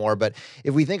couple more. But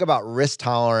if we think about risk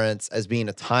tolerance as being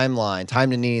a timeline,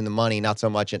 time to needing the money, not so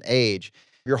much an age,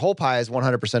 your whole pie is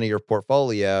 100% of your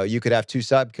portfolio. You could have two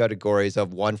subcategories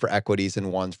of one for equities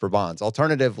and one for bonds.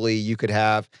 Alternatively, you could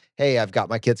have, hey, I've got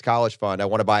my kid's college fund. I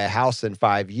want to buy a house in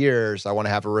 5 years. I want to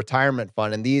have a retirement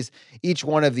fund. And each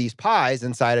one of these pies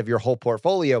inside of your whole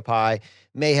portfolio pie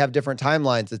may have different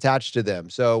timelines attached to them.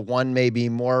 So one may be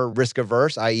more risk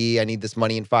averse, i.e. I need this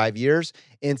money in 5 years.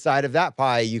 Inside of that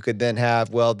pie, you could then have,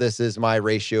 well, this is my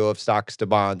ratio of stocks to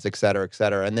bonds, et cetera, et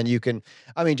cetera. And then you can,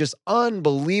 just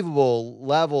unbelievable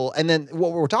level. And then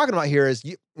what we're talking about here is,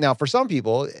 now for some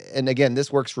people, and again,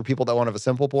 this works for people that want to have a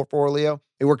simple portfolio.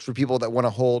 It works for people that want to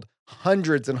hold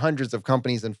hundreds and hundreds of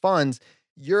companies and funds.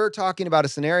 You're talking about a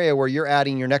scenario where you're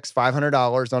adding your next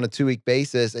 $500 on a 2-week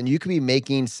basis, and you could be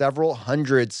making several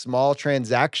hundred small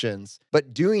transactions,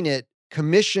 but doing it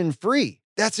commission free.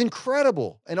 That's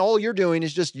incredible. And all you're doing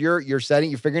is just you're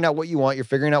figuring out what you want, you're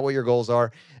figuring out what your goals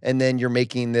are, and then you're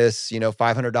making this,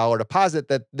 $500 deposit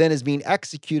that then is being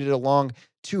executed along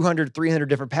 200, 300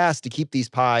 different paths to keep these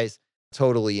pies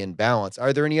totally in balance.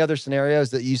 Are there any other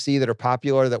scenarios that you see that are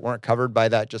popular that weren't covered by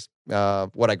that, just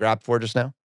what I grabbed for just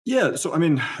now? Yeah. So,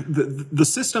 the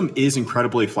system is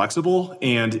incredibly flexible,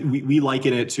 and we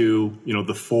liken it to,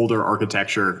 the folder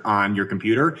architecture on your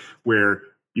computer, where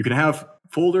you can have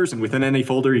folders, and within any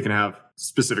folder, you can have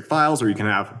specific files or you can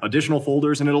have additional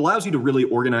folders, and it allows you to really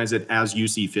organize it as you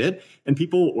see fit. And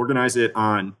people organize it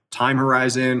on time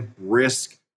horizon,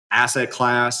 risk, asset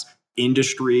class,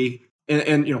 industry.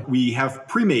 And we have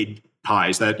pre-made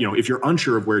pies that, if you're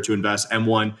unsure of where to invest,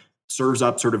 M1 serves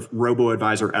up sort of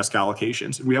robo-advisor-esque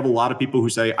allocations. We have a lot of people who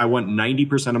say, I want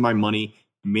 90% of my money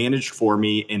managed for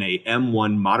me in a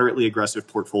M1 moderately aggressive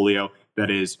portfolio that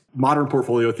is modern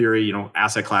portfolio theory,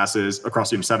 asset classes across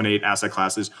 7, 8 asset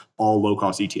classes, all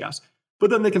low-cost ETFs. But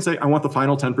then they can say, I want the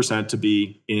final 10% to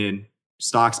be in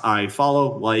stocks I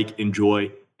follow,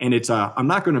 enjoy. And it's, I'm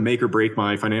not going to make or break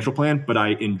my financial plan, but I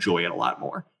enjoy it a lot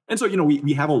more. And so,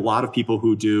 we have a lot of people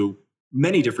who do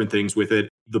many different things with it.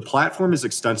 The platform is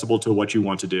extensible to what you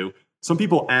want to do. Some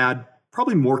people add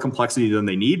probably more complexity than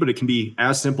they need, but it can be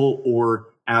as simple or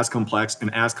as complex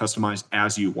and as customized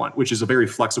as you want, which is a very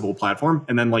flexible platform.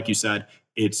 And then, like you said,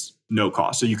 it's no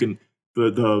cost. So you can,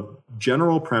 the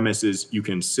general premise is you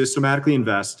can systematically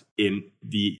invest in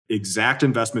the exact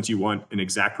investments you want, in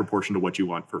exact proportion to what you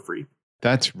want for free.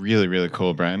 That's really, really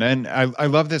cool, Brian. And I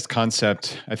love this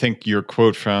concept. I think your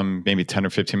quote from maybe 10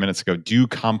 or 15 minutes ago, do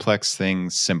complex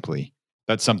things simply.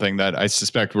 That's something that I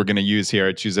suspect we're going to use here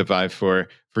at ChooseFI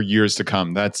for years to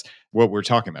come. That's what we're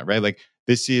talking about, right?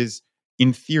 This is,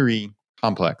 in theory,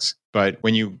 complex, but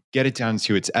when you get it down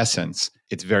to its essence,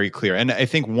 it's very clear. And I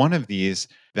think one of these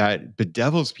that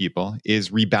bedevils people is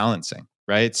rebalancing,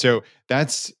 right? So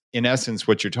that's, in essence,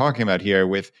 what you're talking about here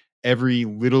with every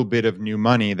little bit of new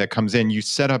money that comes in, you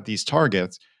set up these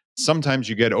targets. Sometimes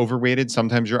you get overweighted,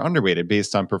 sometimes you're underweighted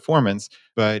based on performance.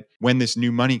 But when this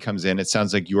new money comes in, it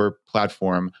sounds like your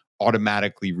platform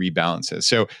automatically rebalances.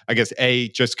 So I guess A,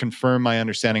 just confirm my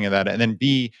understanding of that. And then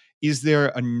B, is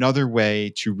there another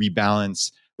way to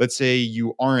rebalance? Let's say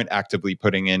you aren't actively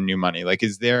putting in new money.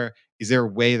 Is there a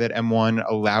way that M1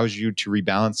 allows you to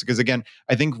rebalance? Because again,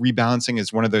 I think rebalancing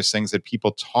is one of those things that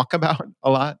people talk about a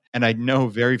lot. And I know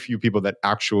very few people that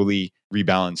actually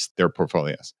rebalance their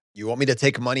portfolios. You want me to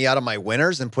take money out of my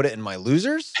winners and put it in my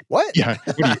losers? What? Yeah.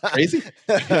 What are you, crazy?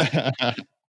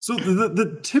 So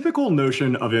the typical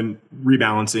notion of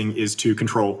rebalancing is to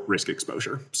control risk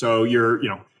exposure. So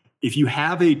if you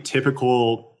have a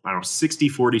typical,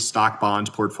 60-40 stock bonds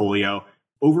portfolio,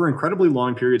 over incredibly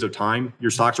long periods of time,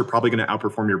 your stocks are probably going to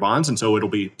outperform your bonds. And so it'll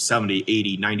be 70,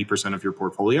 80, 90% of your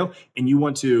portfolio. And you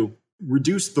want to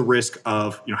reduce the risk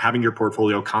of having your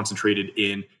portfolio concentrated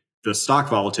in the stock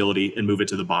volatility and move it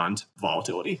to the bond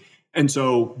volatility. And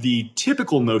so the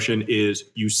typical notion is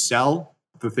you sell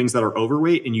the things that are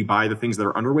overweight and you buy the things that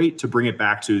are underweight to bring it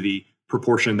back to the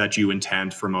proportion that you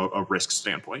intend from a risk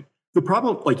standpoint. The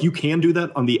problem, you can do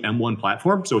that on the M1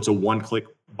 platform. So it's a one-click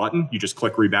button. You just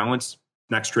click rebalance,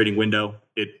 next trading window.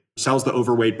 It sells the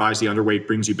overweight, buys the underweight,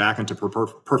 brings you back into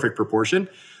perfect proportion.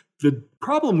 The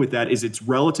problem with that is it's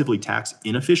relatively tax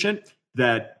inefficient,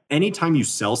 that anytime you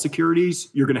sell securities,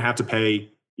 you're going to have to pay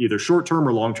either short-term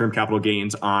or long-term capital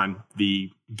gains on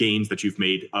the gains that you've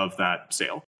made of that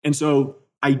sale. And so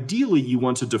ideally, you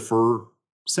want to defer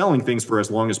selling things for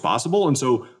as long as possible. And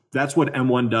so that's what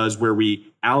M1 does, where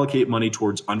we allocate money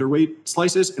towards underweight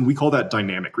slices, and we call that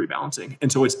dynamic rebalancing.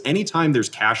 And so it's anytime there's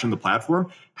cash in the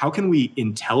platform, how can we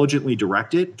intelligently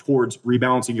direct it towards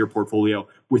rebalancing your portfolio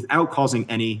without causing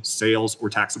any sales or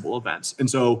taxable events? And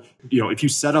so, if you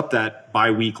set up that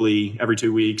bi-weekly, every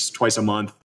 2 weeks, twice a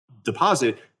month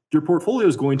deposit, your portfolio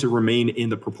is going to remain in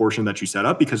the proportion that you set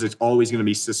up because it's always going to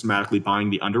be systematically buying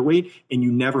the underweight, and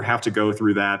you never have to go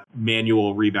through that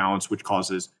manual rebalance, which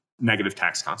causes negative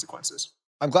tax consequences.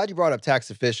 I'm glad you brought up tax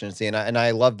efficiency, and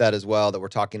I love that as well, that we're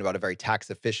talking about a very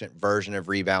tax efficient version of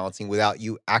rebalancing without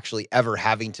you actually ever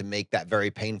having to make that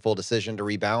very painful decision to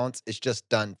rebalance. It's just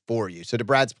done for you. So to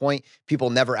Brad's point,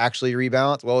 people never actually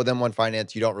rebalance. Well, with M1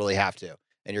 Finance, you don't really have to,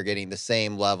 and you're getting the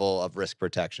same level of risk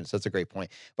protection. So that's a great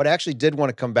point. But I actually did want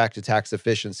to come back to tax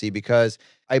efficiency because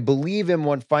I believe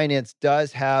M1 Finance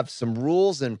does have some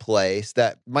rules in place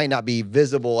that might not be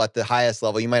visible at the highest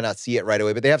level. You might not see it right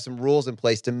away, but they have some rules in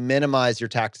place to minimize your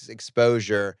tax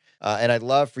exposure. And I'd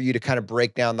love for you to kind of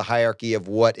break down the hierarchy of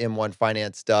what M1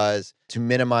 Finance does to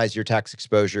minimize your tax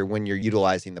exposure when you're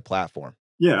utilizing the platform.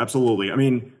 Yeah, absolutely. I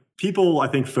mean, people, I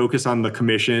think, focus on the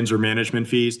commissions or management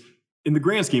fees. In the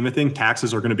grand scheme of things,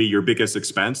 taxes are going to be your biggest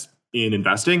expense in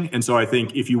investing. And so I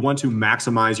think if you want to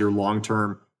maximize your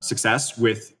long-term success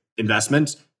with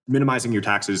investments, minimizing your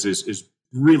taxes is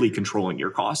really controlling your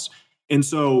costs. And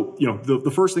so,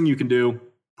 the first thing you can do,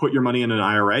 put your money in an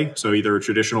IRA, so either a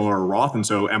traditional or a Roth. And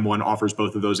so M1 offers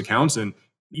both of those accounts. And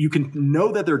you can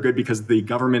know that they're good because the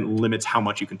government limits how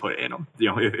much you can put in them.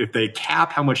 If they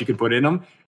cap how much you can put in them,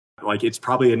 it's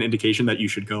probably an indication that you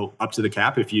should go up to the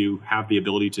cap if you have the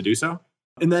ability to do so.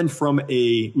 And then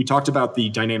we talked about the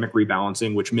dynamic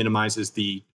rebalancing, which minimizes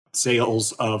the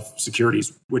sales of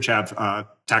securities, which have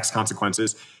tax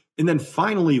consequences. And then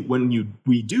finally, when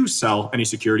we do sell any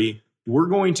security, we're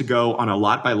going to go on a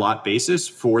lot by lot basis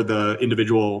for the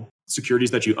individual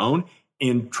securities that you own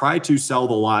and try to sell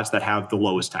the lots that have the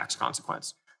lowest tax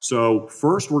consequence. So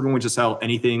first, we're going to sell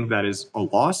anything that is a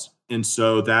loss. And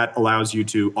so that allows you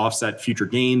to offset future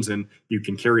gains and you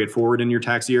can carry it forward in your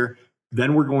tax year.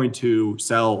 Then we're going to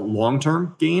sell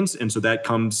long-term gains. And so that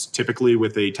comes typically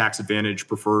with a tax advantage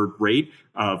preferred rate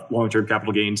of long-term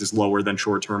capital gains is lower than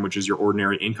short-term, which is your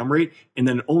ordinary income rate. And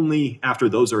then only after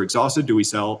those are exhausted do we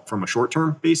sell from a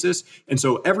short-term basis. And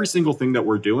so every single thing that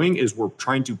we're doing is we're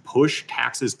trying to push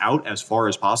taxes out as far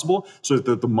as possible so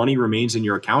that the money remains in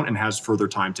your account and has further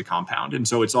time to compound. And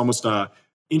so it's almost a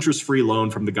interest-free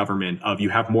loan from the government of you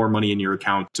have more money in your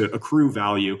account to accrue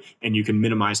value and you can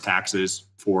minimize taxes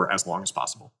for as long as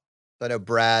possible. I know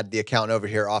Brad, the accountant over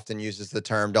here, often uses the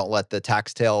term, don't let the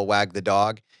tax tail wag the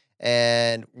dog.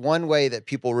 And one way that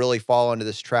people really fall into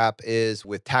this trap is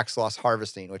with tax loss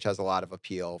harvesting, which has a lot of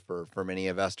appeal for many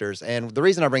investors. And the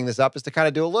reason I bring this up is to kind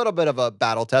of do a little bit of a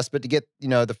battle test, but to get,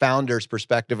 the founder's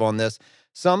perspective on this.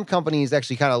 Some companies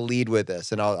actually kind of lead with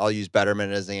this, and I'll use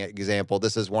Betterment as an example.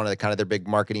 This is one of the kind of their big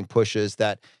marketing pushes,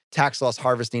 that tax loss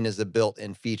harvesting is a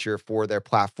built-in feature for their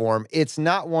platform. It's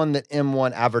not one that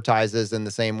M1 advertises in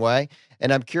the same way.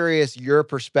 And I'm curious your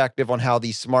perspective on how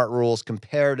these smart rules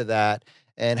compare to that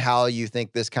and how you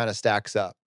think this kind of stacks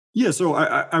up. Yeah, so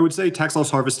I would say tax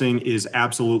loss harvesting is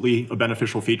absolutely a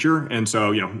beneficial feature. And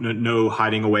so, no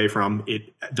hiding away from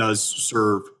it does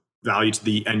serve value to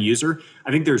the end user.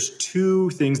 I think there's two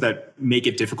things that make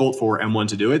it difficult for M1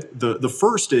 to do it. The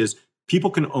first is people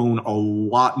can own a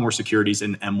lot more securities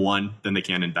in M1 than they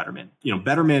can in Betterment.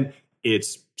 Betterment,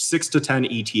 it's 6 to 10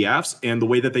 ETFs. And the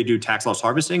way that they do tax loss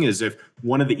harvesting is if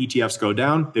one of the ETFs go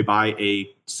down, they buy a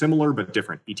similar but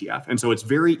different ETF. And so it's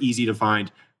very easy to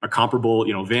find a comparable,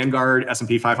 Vanguard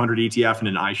S&P 500 ETF and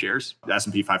an iShares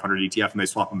S&P 500 ETF, and they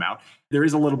swap them out. There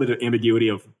is a little bit of ambiguity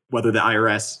of whether the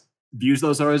IRS views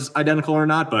those as identical or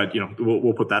not, but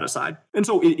we'll put that aside. And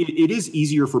so it is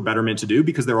easier for Betterment to do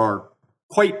because there are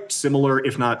quite similar,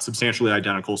 if not substantially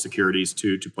identical securities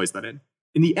to place that in.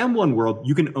 In the M1 world,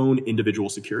 you can own individual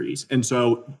securities. And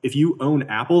so if you own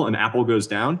Apple and Apple goes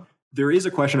down, there is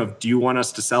a question of, do you want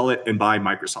us to sell it and buy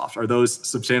Microsoft? Are those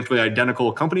substantially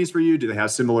identical companies for you? Do they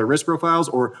have similar risk profiles?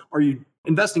 Or are you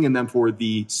investing in them for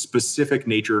the specific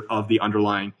nature of the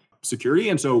underlying security?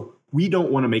 And so we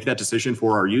don't want to make that decision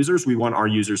for our users. We want our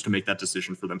users to make that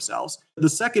decision for themselves. The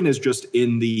second is just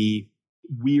in the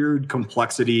weird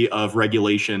complexity of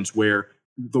regulations where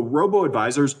the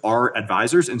robo-advisors are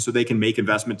advisors, and so they can make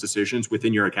investment decisions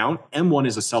within your account. M1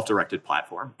 is a self-directed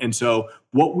platform. And so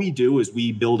what we do is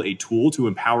we build a tool to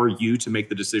empower you to make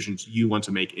the decisions you want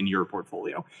to make in your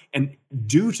portfolio. And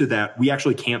due to that, we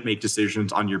actually can't make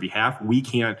decisions on your behalf. We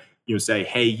can't say,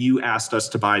 hey, you asked us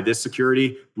to buy this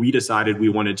security. We decided we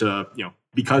wanted to,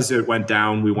 because it went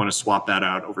down, we want to swap that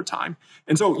out over time.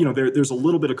 And so, there's a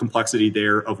little bit of complexity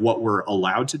there of what we're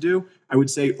allowed to do. I would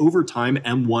say over time,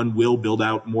 M1 will build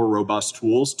out more robust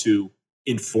tools to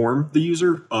inform the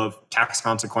user of tax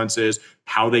consequences,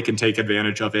 how they can take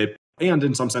advantage of it, and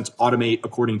in some sense, automate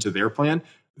according to their plan.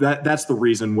 That's the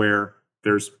reason where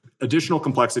there's additional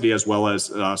complexity as well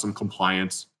as some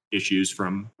compliance issues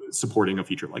from supporting a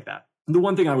feature like that. The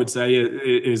one thing I would say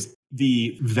is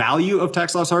the value of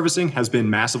tax loss harvesting has been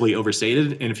massively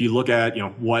overstated. And if you look at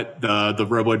what the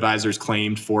robo-advisors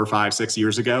claimed 4, 5, 6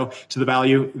 years ago to the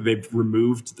value, they've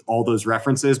removed all those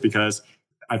references because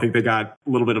I think they got a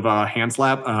little bit of a hand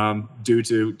slap due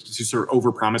to sort of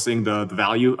overpromising the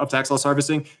value of tax loss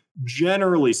harvesting.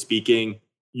 Generally speaking,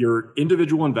 your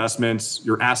individual investments,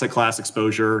 your asset class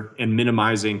exposure, and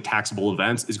minimizing taxable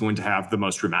events is going to have the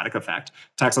most dramatic effect.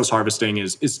 Tax loss harvesting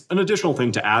is an additional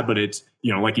thing to add, but it's,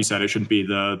 like you said, it shouldn't be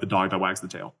the dog that wags the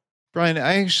tail. Brian,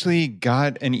 I actually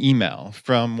got an email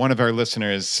from one of our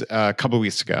listeners a couple of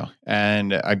weeks ago,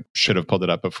 and I should have pulled it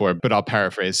up before, but I'll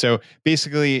paraphrase. So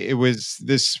basically, it was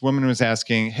this woman was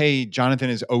asking, hey, Jonathan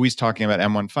is always talking about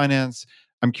M1 Finance.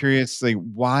 I'm curious,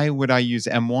 why would I use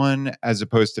M1 as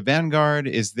opposed to Vanguard?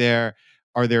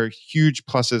 Are there huge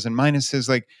pluses and minuses?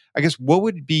 I guess, what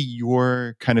would be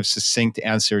your kind of succinct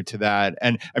answer to that?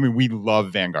 And I mean, we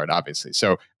love Vanguard, obviously.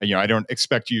 So, I don't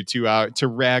expect you to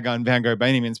rag on Vanguard by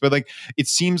any means, but it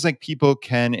seems like people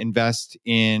can invest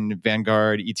in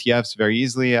Vanguard ETFs very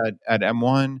easily at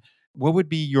M1. What would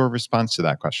be your response to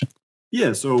that question?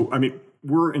 Yeah. So, I mean,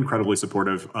 we're incredibly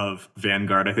supportive of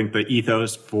Vanguard. I think the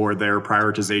ethos for their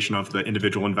prioritization of the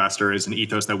individual investor is an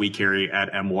ethos that we carry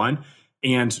at M1.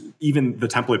 And even the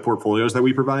template portfolios that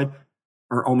we provide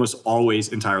are almost always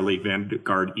entirely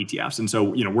Vanguard ETFs. And so,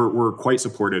 we're quite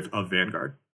supportive of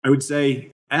Vanguard. I would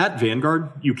say at Vanguard,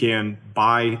 you can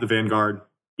buy the Vanguard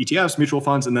ETFs, mutual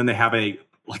funds, and then they have a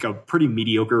pretty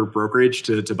mediocre brokerage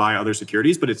to buy other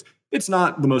securities, but it's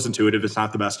not the most intuitive. It's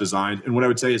not the best designed. And what I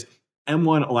would say is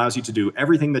M1 allows you to do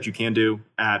everything that you can do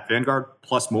at Vanguard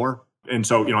plus more. And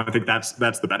so, I think that's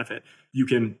the benefit. You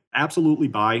can absolutely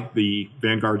buy the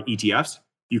Vanguard ETFs.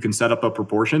 You can set up a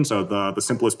proportion. So the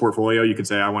simplest portfolio, you can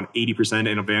say, I want 80%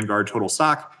 in a Vanguard total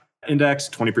stock index,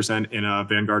 20% in a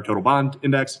Vanguard total bond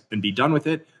index, and be done with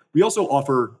it. We also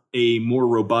offer a more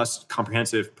robust,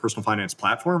 comprehensive personal finance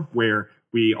platform where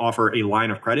we offer a line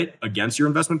of credit against your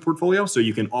investment portfolio. So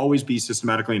you can always be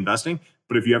systematically investing.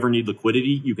 But if you ever need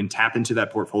liquidity, you can tap into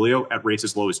that portfolio at rates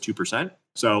as low as 2%.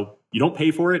 So you don't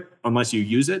pay for it unless you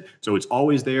use it. So it's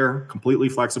always there, completely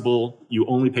flexible. You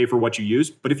only pay for what you use.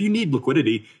 But if you need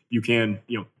liquidity, you can,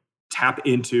 tap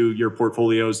into your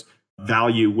portfolio's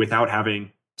value without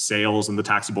having sales and the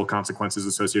taxable consequences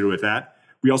associated with that.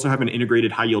 We also have an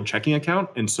integrated high yield checking account.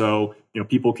 And so,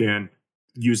 people can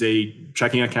use a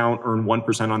checking account, earn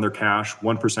 1% on their cash,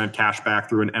 1% cash back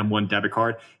through an M1 debit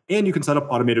card. And you can set up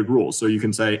automated rules. So you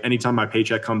can say, anytime my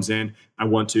paycheck comes in, I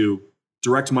want to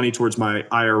direct money towards my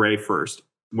IRA first.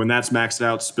 When that's maxed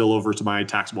out, spill over to my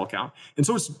taxable account. And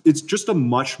so it's just a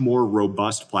much more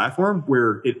robust platform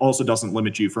where it also doesn't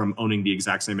limit you from owning the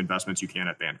exact same investments you can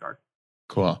at Vanguard.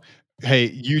 Cool.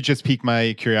 Hey, you just piqued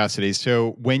my curiosity.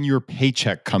 So when your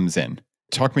paycheck comes in,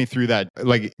 talk me through that.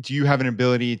 Do you have an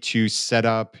ability to set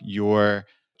up your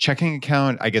checking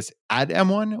account, I guess, at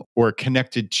M1 or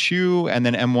connected to, and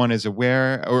then M1 is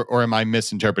aware, or am I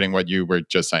misinterpreting what you were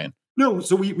just saying? No,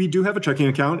 so we do have a checking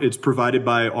account. It's provided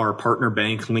by our partner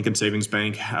bank, Lincoln Savings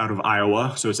Bank out of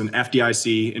Iowa. So it's an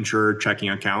FDIC insured checking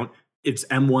account. It's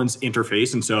M1's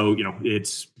interface. And so,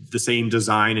 it's the same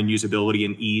design and usability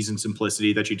and ease and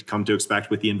simplicity that you'd come to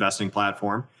expect with the investing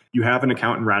platform. You have an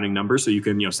account and routing number, so you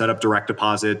can set up direct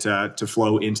deposit to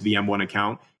flow into the M1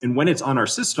 account. And when it's on our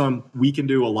system, we can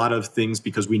do a lot of things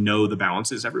because we know the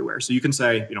balances everywhere. So you can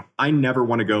say, I never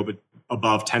want to go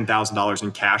above $10,000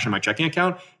 in cash in my checking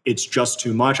account. It's just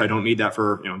too much. I don't need that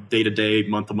for day-to-day,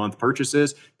 month-to-month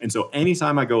purchases. And so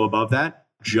anytime I go above that,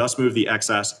 just move the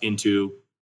excess into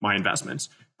my investments.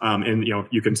 And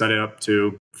you can set it up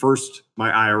to first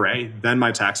my IRA, then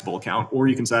my taxable account, or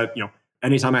you can set,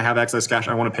 anytime I have excess cash,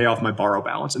 I want to pay off my borrow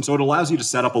balance. And so it allows you to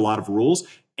set up a lot of rules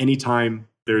anytime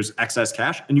there's excess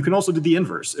cash. And you can also do the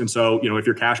inverse. And so, if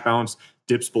your cash balance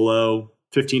dips below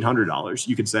 $1,500,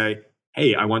 you could say,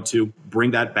 hey, I want to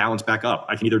bring that balance back up.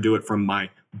 I can either do it from my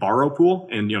borrow pool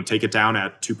and, take it down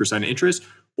at 2% interest,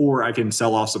 or I can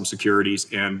sell off some securities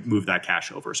and move that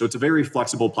cash over. So it's a very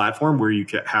flexible platform where you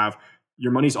can have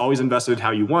your money's always invested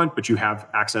how you want, but you have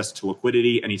access to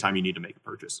liquidity anytime you need to make a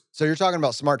purchase. So you're talking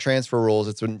about smart transfer rules.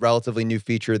 It's a relatively new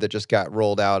feature that just got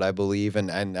rolled out, I believe.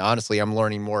 And honestly, I'm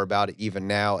learning more about it even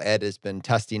now. Ed has been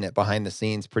testing it behind the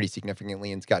scenes pretty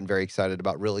significantly and has gotten very excited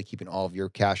about really keeping all of your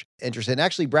cash interested. And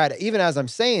actually, Brad, even as I'm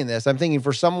saying this, I'm thinking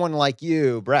for someone like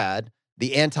you, Brad,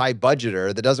 the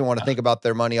anti-budgeter that doesn't want to think about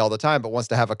their money all the time, but wants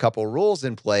to have a couple rules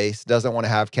in place, doesn't want to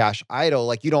have cash idle.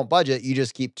 Like you don't budget, you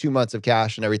just keep 2 months of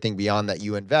cash and everything beyond that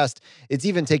you invest. It's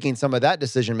even taking some of that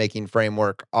decision-making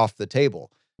framework off the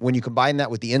table. When you combine that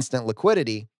with the instant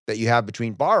liquidity that you have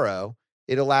between borrow,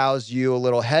 it allows you a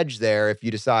little hedge there if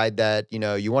you decide that,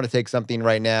 you want to take something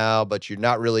right now, but you're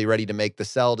not really ready to make the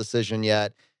sell decision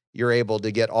yet. You're able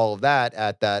to get all of that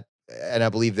at that. And I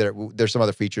believe that there's some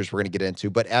other features we're going to get into,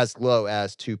 but as low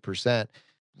as 2%.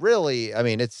 Really, I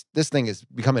mean, this thing is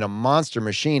becoming a monster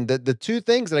machine. The two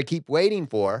things that I keep waiting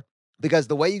for, because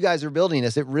the way you guys are building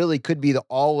this, it really could be the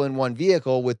all-in-one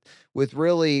vehicle with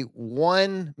really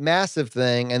one massive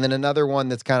thing and then another one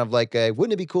that's kind of like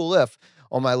wouldn't it be cool if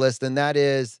on my list? And that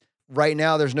is right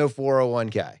now there's no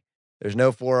 401k. There's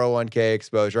no 401k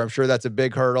exposure. I'm sure that's a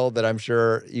big hurdle that I'm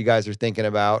sure you guys are thinking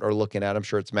about or looking at. I'm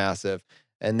sure it's massive.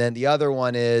 And then the other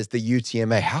one is the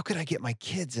UTMA. How could I get my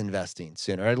kids investing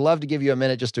sooner? I'd love to give you a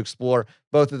minute just to explore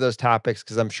both of those topics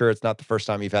because I'm sure it's not the first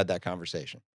time you've had that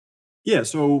conversation. Yeah.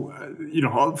 So,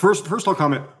 first I'll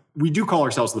comment. We do call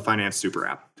ourselves the finance super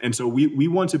app. And so we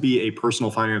want to be a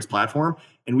personal finance platform.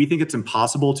 And we think it's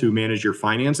impossible to manage your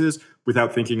finances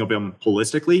without thinking of them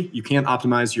holistically. You can't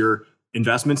optimize your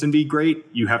investments and be great.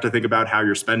 You have to think about how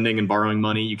you're spending and borrowing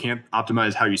money. You can't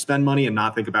optimize how you spend money and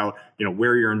not think about,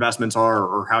 where your investments are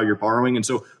or how you're borrowing. And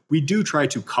so we do try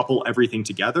to couple everything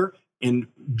together. And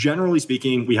generally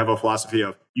speaking, we have a philosophy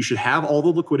of you should have all the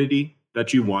liquidity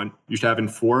that you want. You should have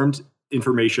informed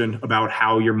information about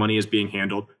how your money is being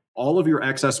handled. All of your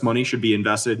excess money should be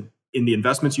invested in the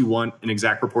investments you want, an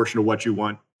exact proportion of what you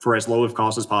want for as low of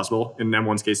cost as possible. In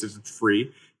M1's case, it's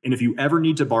free. And if you ever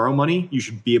need to borrow money, you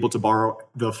should be able to borrow.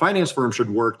 The finance firm should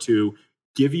work to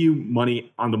give you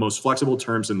money on the most flexible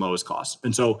terms and lowest costs.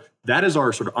 And so that is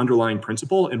our sort of underlying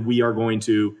principle. And we are going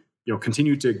to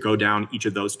continue to go down each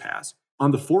of those paths. On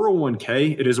the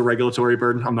 401k, it is a regulatory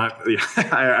burden. I'm not,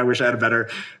 I wish I had a better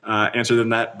answer than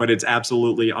that, but it's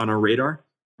absolutely on our radar.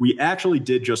 We actually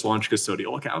did just launch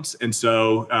custodial accounts. And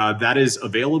so that is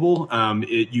available.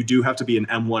 You do have to be an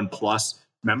M1 Plus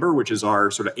member, which is our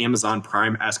sort of Amazon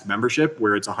Prime-esque membership,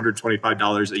 where it's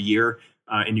 $125 a year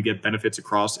and you get benefits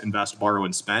across invest, borrow,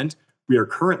 and spend. We are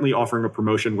currently offering a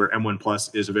promotion where M1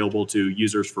 Plus is available to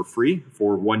users for free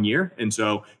for 1 year. And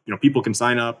so, people can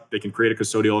sign up, they can create a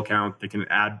custodial account, they can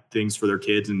add things for their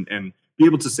kids and be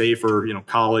able to save for,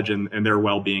 college and their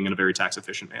well-being in a very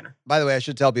tax-efficient manner. By the way, I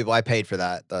should tell people I paid for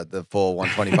that, the full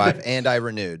 125 and I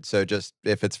renewed. So just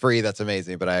if it's free, that's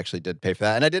amazing. But I actually did pay for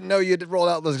that. And I didn't know you had rolled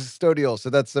out those custodial. So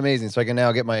that's amazing. So I can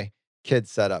now get my kids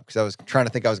set up because I was trying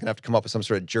to think I was going to have to come up with some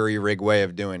sort of jury rig way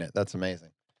of doing it. That's amazing.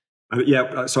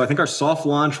 Yeah. So I think our soft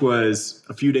launch was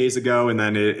a few days ago, and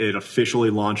then it officially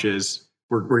launches.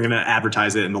 We're going to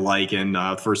advertise it and the like in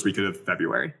first week of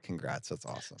February. Congrats. That's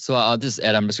awesome. So I'll just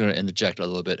add, I'm just going to interject a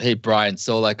little bit. Hey, Brian.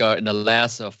 So in the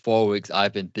last 4 weeks,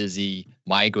 I've been busy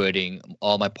migrating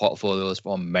all my portfolios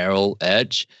from Merrill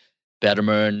Edge,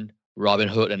 Betterment,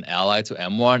 Robinhood, and Ally to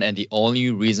M1. And the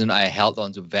only reason I held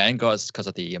on to Vanguard is because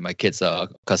of my kids'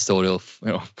 custodial,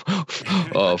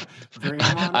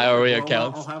 IRA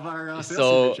accounts. I'll have our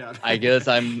so I guess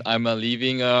I'm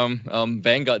leaving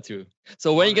Vanguard too.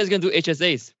 So when are you guys gonna do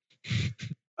HSAs?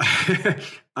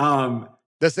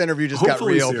 This interview just got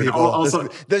real, soon. people.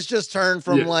 This just turned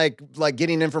from like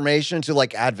getting information to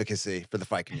like advocacy for the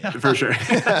fight community. For sure.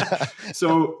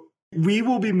 So we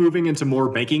will be moving into more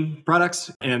banking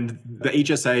products, and the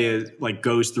HSA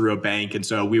goes through a bank, and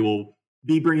so we will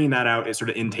be bringing that out sort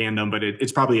of in tandem. But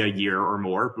it's probably a year or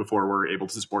more before we're able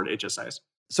to support HSAs.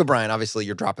 So Brian, obviously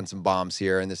you're dropping some bombs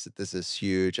here, and this is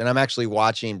huge. And I'm actually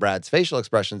watching Brad's facial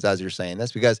expressions as you're saying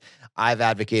this because I've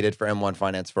advocated for M1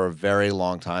 Finance for a very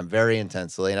long time, very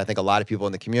intensely. And I think a lot of people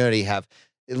in the community have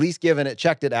at least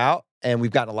checked it out. And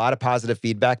we've gotten a lot of positive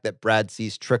feedback that Brad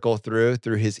sees trickle through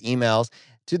his emails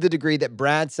to the degree that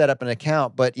Brad set up an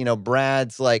account. But,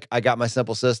 Brad's like, I got my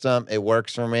simple system. It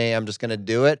works for me. I'm just going to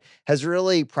do it, has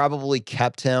really probably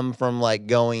kept him from like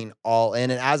going all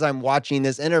in. And as I'm watching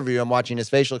this interview, I'm watching his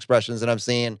facial expressions and I'm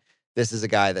seeing this is a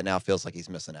guy that now feels like he's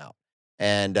missing out.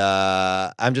 And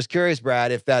I'm just curious,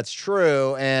 Brad, if that's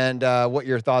true and what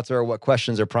your thoughts are, what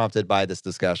questions are prompted by this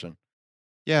discussion.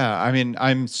 Yeah, I mean,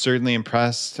 I'm certainly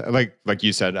impressed. Like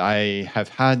you said, I have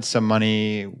had some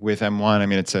money with M1. I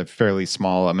mean, it's a fairly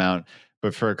small amount,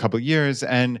 but for a couple of years,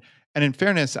 and in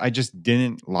fairness, I just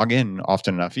didn't log in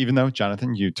often enough. Even though,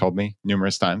 Jonathan, you told me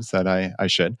numerous times that I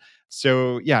should.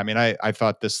 So yeah, I mean, I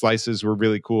thought the slices were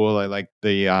really cool. I liked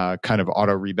the kind of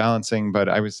auto rebalancing, but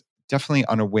I was definitely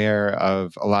unaware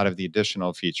of a lot of the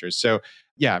additional features. So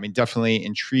yeah, I mean, definitely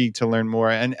intrigued to learn more.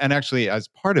 And actually, as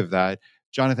part of that,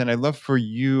 Jonathan, I'd love for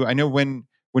you. I know when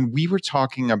we were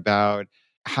talking about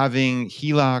having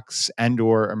HELOCs and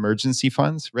or emergency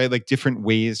funds, right? Like different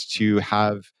ways to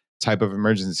have type of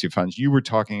emergency funds. You were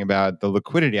talking about the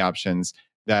liquidity options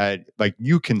that like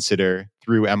you consider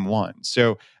through M1.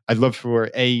 So I'd love for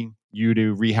you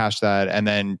to rehash that and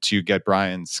then to get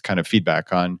Brian's kind of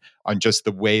feedback on just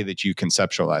the way that you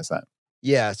conceptualize that.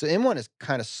 Yeah, so M1 has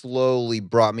kind of slowly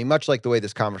brought me, much like the way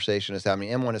this conversation is happening,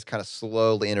 M1 has kind of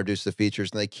slowly introduced the features,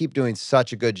 and they keep doing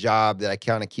such a good job that I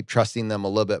kind of keep trusting them a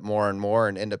little bit more and more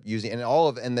and end up using,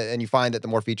 and you find that the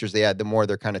more features they add, the more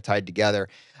they're kind of tied together.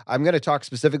 I'm going to talk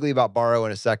specifically about Borrow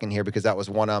in a second here because that was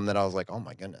one of them that I was like, oh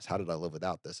my goodness, how did I live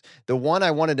without this? The one I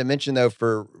wanted to mention though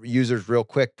for users real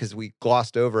quick, because we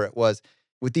glossed over it, was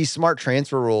with these smart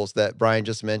transfer rules that Brian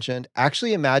just mentioned.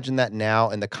 Actually imagine that now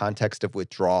in the context of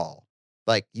withdrawal.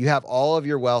 Like you have all of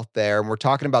your wealth there, and we're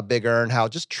talking about big earn, how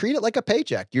just treat it like a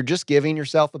paycheck. You're just giving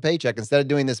yourself a paycheck instead of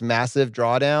doing this massive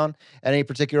drawdown at any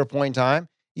particular point in time.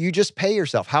 You just pay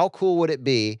yourself. How cool would it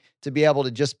be to be able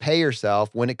to just pay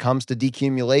yourself when it comes to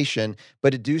decumulation,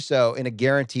 but to do so in a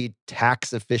guaranteed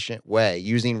tax efficient way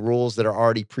using rules that are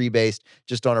already pre-based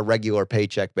just on a regular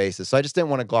paycheck basis. So I just didn't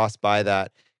want to gloss by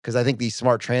that, because I think these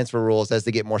smart transfer rules, as they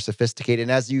get more sophisticated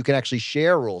and as you can actually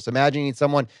share rules, imagining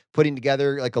someone putting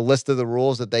together like a list of the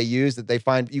rules that they use, that they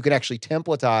find you can actually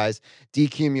templatize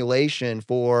decumulation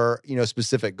for,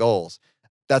 specific goals.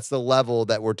 That's the level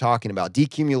that we're talking about.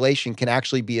 Decumulation can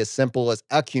actually be as simple as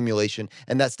accumulation,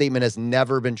 and that statement has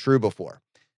never been true before.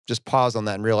 Just pause on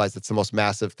that and realize it's the most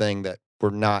massive thing that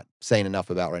we're not saying enough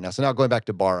about right now. So now going back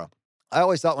to Borrow. I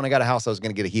always thought when I got a house, I was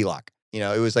going to get a HELOC.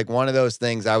 It was like one of those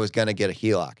things, I was going to get a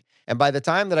HELOC. And by the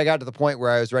time that I got to the point where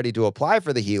I was ready to apply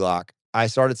for the HELOC, I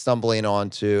started stumbling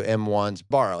onto M1's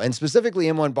Borrow. And specifically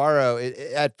M1 Borrow,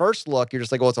 at first look, you're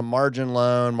just like, well, it's a margin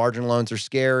loan. Margin loans are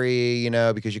scary,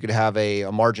 because you could have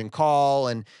a margin call.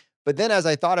 But then as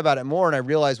I thought about it more and I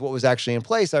realized what was actually in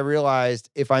place, I realized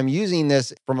if I'm using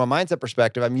this from a mindset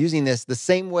perspective, I'm using this the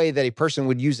same way that a person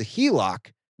would use a HELOC.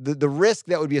 The risk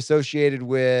that would be associated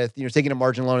with, taking a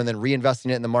margin loan and then reinvesting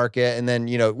it in the market and then,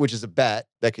 which is a bet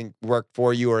that can work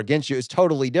for you or against you, is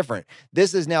totally different.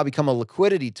 This has now become a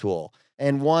liquidity tool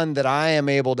and one that I am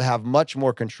able to have much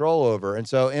more control over. And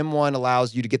so M1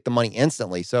 allows you to get the money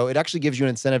instantly. So it actually gives you an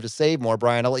incentive to save more.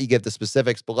 Brian, I'll let you give the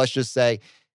specifics, but let's just say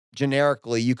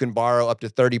generically, you can borrow up to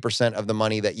 30% of the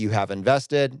money that you have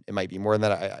invested. It might be more than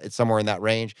that. It's somewhere in that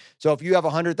range. So if you have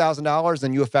 $100,000,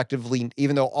 then you effectively,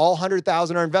 even though all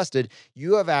 $100,000 are invested,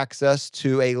 you have access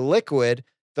to a liquid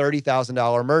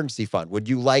 $30,000 emergency fund. Would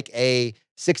you like a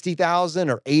 $60,000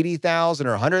 or $80,000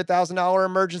 or $100,000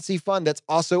 emergency fund that's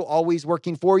also always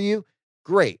working for you?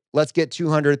 Great. Let's get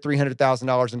 $200,000,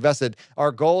 $300,000 invested.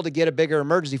 Our goal to get a bigger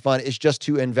emergency fund is just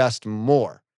to invest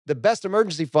more. The best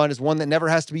emergency fund is one that never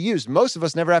has to be used. Most of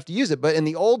us never have to use it. But in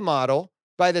the old model,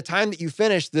 by the time that you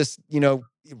finish this,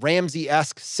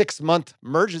 Ramsey-esque 6-month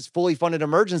fully funded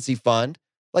emergency fund,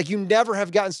 like you never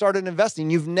have gotten started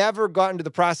investing. You've never gotten to the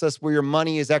process where your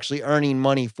money is actually earning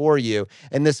money for you.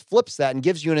 And this flips that and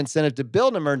gives you an incentive to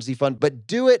build an emergency fund, but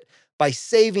do it by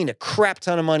saving a crap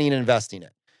ton of money and investing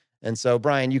it. And so,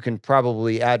 Brian, you can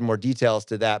probably add more details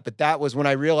to that. But that was when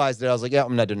I realized that I was like, yeah,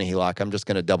 I'm not doing a HELOC. I'm just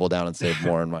going to double down and save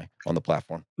more on the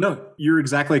platform. No, you're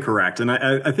exactly correct. And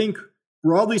I think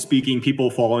broadly speaking,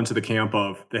 people fall into the camp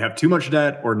of they have too much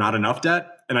debt or not enough debt.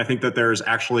 And I think that there's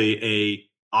actually a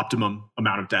optimum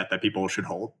amount of debt that people should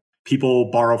hold.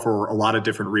 People borrow for a lot of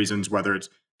different reasons, whether it's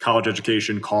college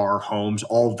education, car, homes,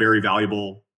 all very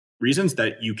valuable reasons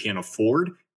that you can't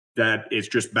afford. that it's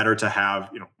just better to have,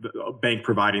 a bank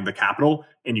providing the capital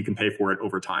and you can pay for it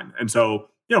over time. And so,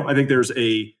 I think there's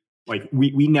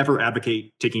we never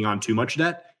advocate taking on too much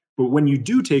debt, but when you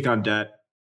do take on debt,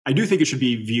 I do think it should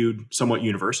be viewed somewhat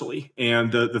universally.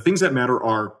 And the things that matter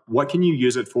are what can you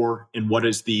use it for and what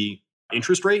is the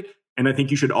interest rate? And I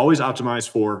think you should always optimize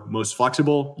for most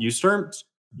flexible use terms.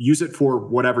 Use it for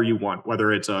whatever you want,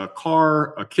 whether it's a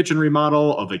car, a kitchen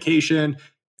remodel, a vacation.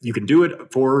 You can do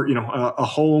it for, a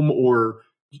home or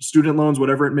student loans,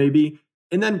 whatever it may be.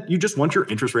 And then you just want your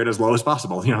interest rate as low as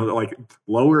possible.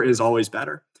 Lower is always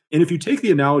better. And if you take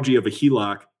the analogy of a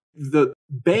HELOC, the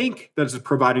bank that is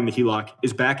providing the HELOC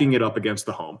is backing it up against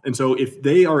the home. And so if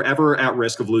they are ever at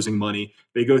risk of losing money,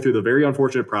 they go through the very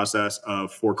unfortunate process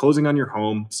of foreclosing on your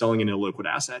home, selling an illiquid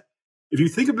asset. If you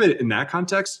think of it in that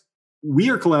context, we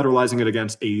are collateralizing it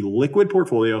against a liquid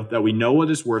portfolio that we know what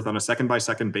it's worth on a second by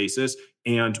second basis.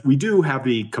 And we do have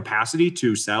the capacity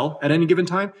to sell at any given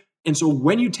time. And so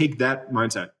when you take that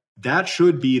mindset, that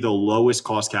should be the lowest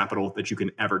cost capital that you can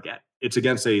ever get. It's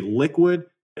against a liquid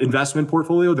investment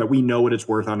portfolio that we know what it's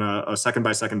worth on a second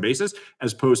by second basis,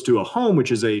 as opposed to a home,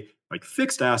 which is a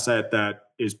fixed asset that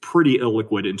is pretty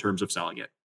illiquid in terms of selling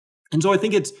it. And so I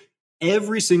think it's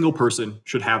every single person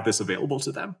should have this available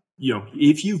to them.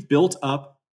 If you've built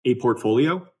up a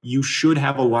portfolio, you should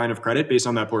have a line of credit based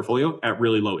on that portfolio at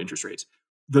really low interest rates.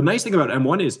 The nice thing about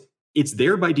M1 is it's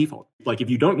there by default. If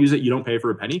you don't use it, you don't pay for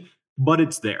a penny, but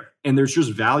it's there. And there's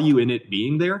just value in it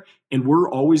being there. And we're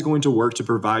always going to work to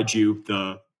provide you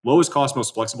the lowest cost,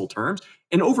 most flexible terms.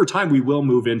 And over time, we will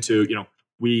move into,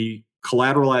 we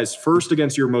collateralize first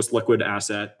against your most liquid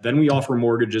asset. Then we offer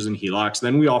mortgages and HELOCs.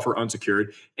 Then we offer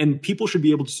unsecured. And people should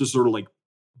be able to sort of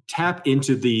tap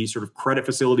into the sort of credit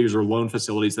facilities or loan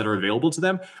facilities that are available to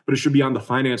them. But it should be on the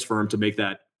finance firm to make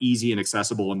that easy and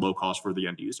accessible and low cost for the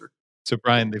end user. So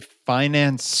Brian, the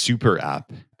finance super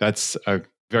app, that's a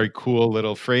very cool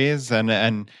little phrase and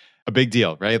a big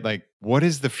deal, right? What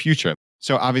is the future?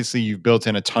 So obviously you've built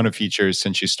in a ton of features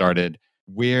since you started.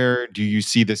 Where do you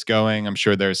see this going? I'm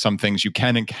sure there's some things you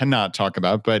can and cannot talk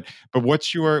about, but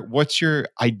what's your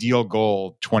ideal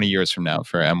goal 20 years from now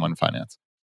for M1 Finance?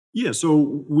 Yeah,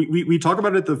 so we talk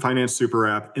about it at the Finance Super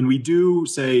App, and we do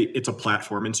say it's a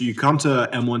platform. And so you come to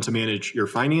M1 to manage your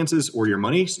finances or your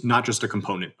money, not just a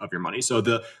component of your money. So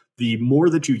the more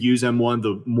that you use M1,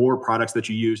 the more products that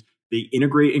you use, they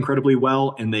integrate incredibly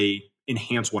well and they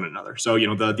enhance one another. So,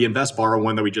 the invest borrow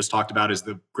one that we just talked about is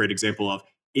the great example of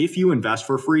if you invest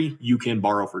for free, you can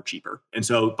borrow for cheaper. And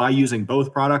so by using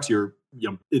both products,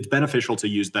 it's beneficial to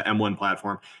use the M1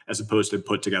 platform as opposed to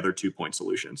put together 2-point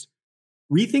solutions.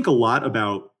 We think a lot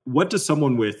about what does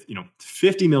someone with,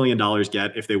 $50 million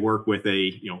get if they work with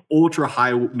a, ultra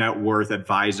high net worth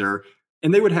advisor,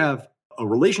 and they would have a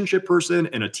relationship person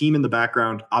and a team in the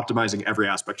background optimizing every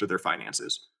aspect of their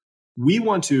finances. We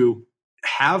want to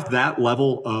have that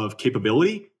level of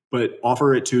capability, but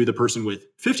offer it to the person with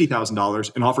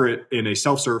 $50,000 and offer it in a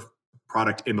self-serve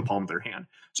product in the palm of their hand.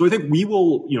 So I think we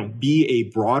will, be a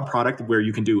broad product where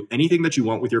you can do anything that you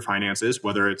want with your finances,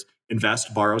 whether it's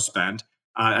invest, borrow, spend.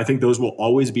 I think those will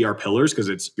always be our pillars because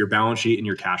it's your balance sheet and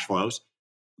your cash flows.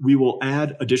 We will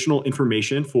add additional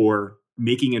information for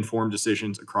making informed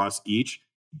decisions across each,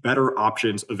 better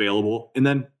options available, and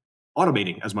then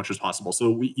automating as much as possible.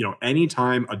 So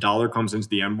anytime a dollar comes into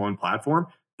the M1 platform,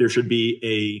 there should be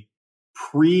a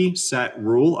preset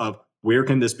rule of where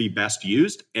can this be best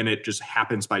used, and it just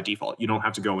happens by default. You don't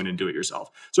have to go in and do it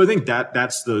yourself. So I think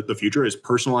that's the future is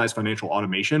personalized financial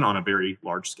automation on a very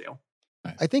large scale.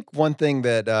 I think one thing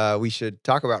that we should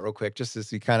talk about real quick, just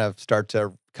as we kind of start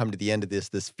to come to the end of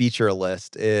this feature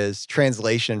list, is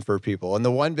translation for people. And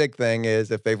the one big thing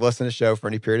is if they've listened to the show for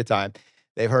any period of time,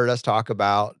 they've heard us talk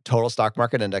about total stock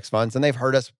market index funds, and they've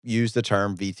heard us use the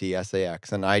term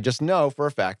VTSAX. And I just know for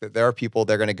a fact that there are people,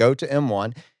 they're going to go to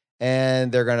M1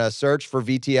 and they're going to search for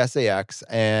VTSAX,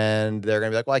 and they're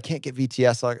going to be like, well, I can't get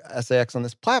VTSAX on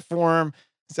this platform.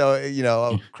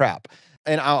 So, crap.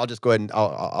 And I'll just go ahead and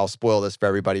I'll spoil this for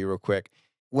everybody real quick.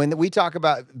 When we talk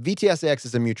about VTSAX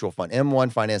is a mutual fund,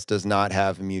 M1 Finance does not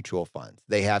have mutual funds.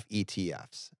 They have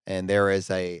ETFs. And there is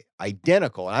a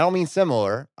identical, and I don't mean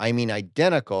similar, I mean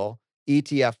identical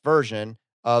ETF version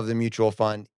of the mutual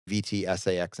fund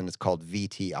VTSAX, and it's called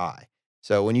VTI.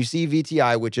 So when you see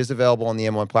VTI, which is available on the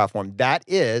M1 platform, that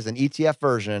is an ETF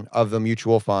version of the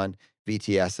mutual fund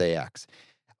VTSAX.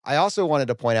 I also wanted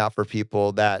to point out for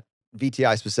people that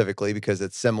VTI specifically, because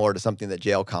it's similar to something that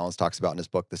J.L. Collins talks about in his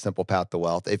book, The Simple Path to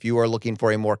Wealth. If you are looking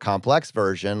for a more complex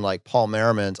version, like Paul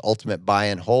Merriman's Ultimate Buy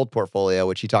and Hold portfolio,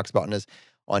 which he talks about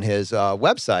on his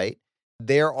website,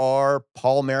 There are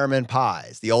Paul Merriman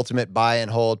pies, the ultimate buy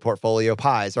and hold portfolio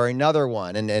pies are another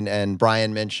one. And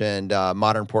Brian mentioned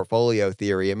modern portfolio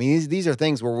theory. I mean, these are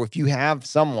things where if you have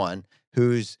someone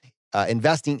whose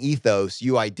investing ethos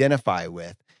you identify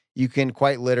with, you can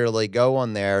quite literally go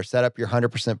on there, set up your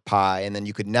 100% pie, and then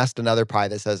you could nest another pie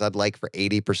that says, I'd like for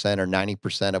 80% or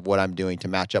 90% of what I'm doing to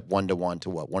match up one-to-one to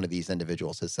what one of these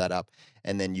individuals has set up.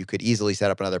 And then you could easily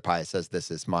set up another pie that says, this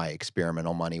is my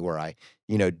experimental money where I,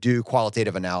 do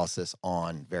qualitative analysis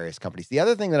on various companies. The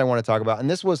other thing that I want to talk about, and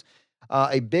this was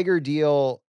a bigger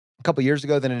deal a couple years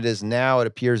ago than it is now. It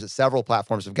appears that several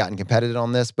platforms have gotten competitive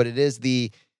on this, but it is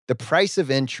the price of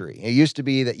entry. It used to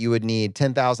be that you would need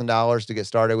 $10,000 to get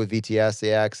started with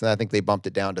VTSAX, and I think they bumped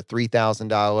it down to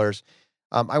 $3,000.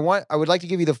 I would like to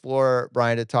give you the floor,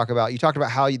 Brian, to talk about. You talked about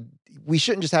how we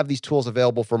shouldn't just have these tools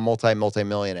available for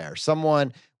multi-millionaires.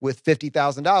 Someone with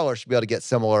 $50,000 should be able to get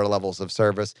similar levels of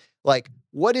service. Like,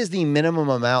 what is the minimum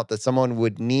amount that someone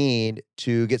would need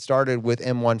to get started with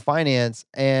M1 Finance,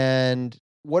 and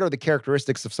what are the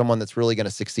characteristics of someone that's really going to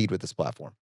succeed with this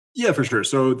platform? Yeah, for sure.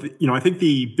 So, I think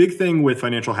the big thing with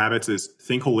financial habits is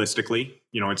think holistically.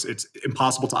 It's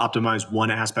impossible to optimize one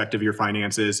aspect of your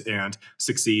finances and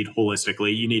succeed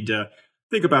holistically. You need to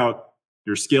think about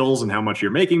your skills and how much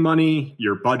you're making money,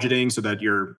 your budgeting so that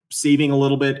you're saving a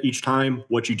little bit each time,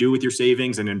 what you do with your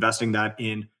savings and investing that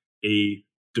in a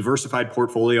diversified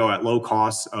portfolio at low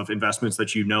costs of investments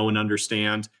that you know and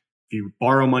understand. If you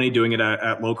borrow money, doing it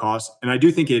at low cost. And I do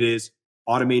think it is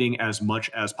automating as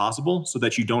much as possible so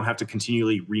that you don't have to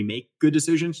continually remake good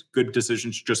decisions. Good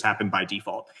decisions just happen by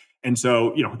default. And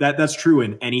so, that's true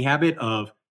in any habit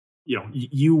of,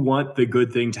 you want the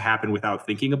good thing to happen without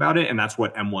thinking about it. And that's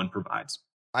what M1 provides.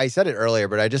 I said it earlier,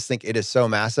 but I just think it is so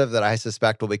massive that I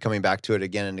suspect we'll be coming back to it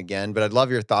again and again. But I'd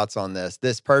love your thoughts on this.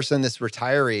 This person, this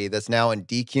retiree that's now in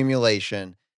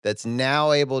decumulation, that's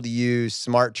now able to use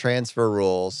smart transfer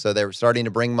rules. So they're starting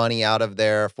to bring money out of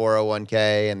their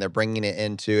 401k and they're bringing it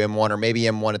into M1, or maybe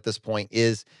M1 at this point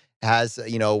has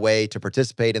a way to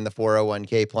participate in the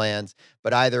 401k plans.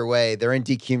 But either way, they're in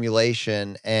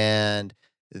decumulation and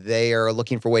they are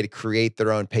looking for a way to create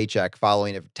their own paycheck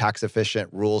following a tax-efficient,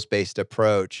 rules-based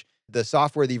approach. The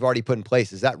software that you've already put in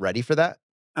place, is that ready for that?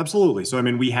 Absolutely. So,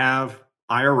 we have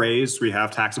IRAs, we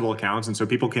have taxable accounts, and so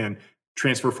people can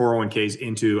transfer 401ks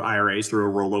into IRAs through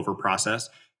a rollover process.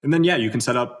 And then, you can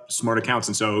set up smart accounts.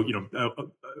 And so,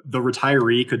 the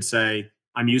retiree could say,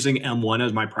 I'm using M1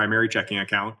 as my primary checking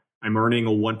account. I'm earning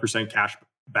a 1% cash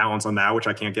balance on that, which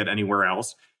I can't get anywhere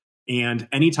else. And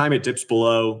anytime it dips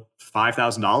below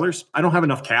 $5,000, I don't have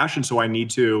enough cash. And so I need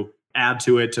to add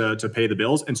to it to pay the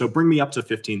bills. And so bring me up to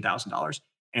 $15,000.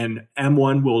 And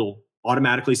M1 will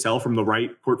automatically sell from the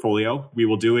right portfolio. We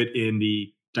will do it in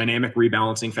the dynamic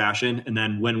rebalancing fashion. And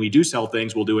then when we do sell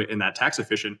things, we'll do it in that tax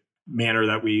efficient manner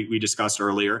that we discussed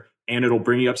earlier. And it'll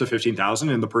bring you up to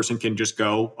 $15,000 and the person can just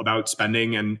go about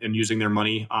spending and using their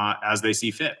money as they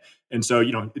see fit. And so,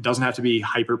 it doesn't have to be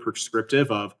hyper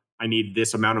prescriptive of, I need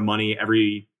this amount of money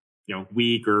every,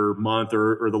 week or month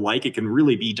or the like. It can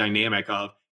really be dynamic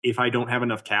of, if I don't have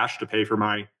enough cash to pay for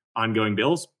my ongoing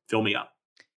bills, fill me up.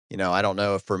 I don't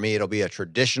know if for me it'll be a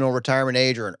traditional retirement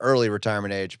age or an early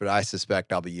retirement age, but I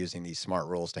suspect I'll be using these smart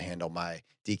rules to handle my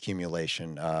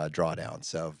decumulation drawdown.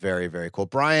 So very, very cool.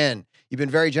 Brian, you've been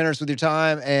very generous with your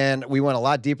time, and we went a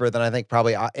lot deeper than I think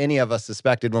probably any of us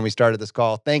suspected when we started this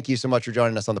call. Thank you so much for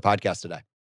joining us on the podcast today.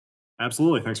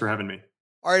 Absolutely. Thanks for having me.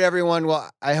 All right, everyone. Well,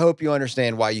 I hope you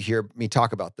understand why you hear me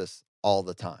talk about this all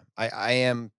the time. I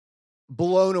am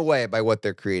blown away by what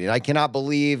they're creating. I cannot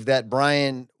believe that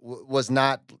Brian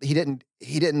he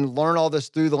didn't learn all this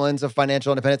through the lens of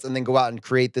financial independence and then go out and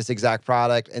create this exact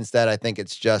product. Instead, I think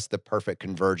it's just the perfect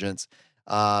convergence.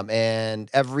 And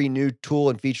every new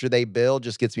tool and feature they build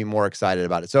just gets me more excited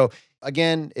about it. So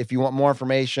again, if you want more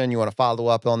information, you want to follow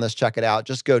up on this, check it out.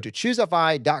 Just go to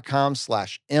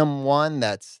choosefi.com/M1.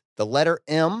 That's the letter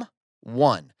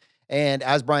M1. And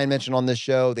as Brian mentioned on this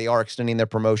show, they are extending their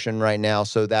promotion right now.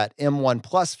 So that M1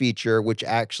 Plus feature, which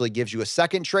actually gives you a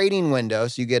second trading window.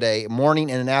 So you get a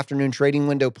morning and an afternoon trading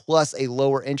window plus a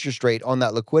lower interest rate on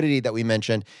that liquidity that we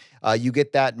mentioned. You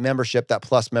get that membership, that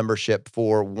Plus membership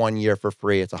for 1 year for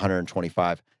free. It's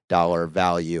 $125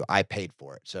 value. I paid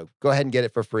for it. So go ahead and get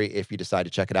it for free if you decide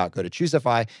to check it out. Go to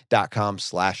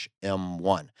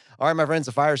choosefi.com/M1. All right, my friends,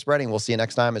 the fire is spreading. We'll see you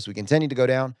next time as we continue to go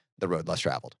down the road less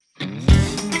traveled.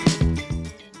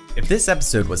 If this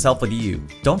episode was helpful to you,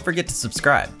 don't forget to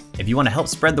subscribe. If you want to help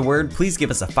spread the word, please give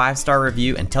us a 5-star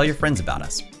review and tell your friends about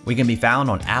us. We can be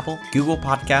found on Apple, Google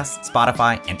Podcasts,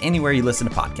 Spotify, and anywhere you listen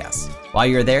to podcasts. While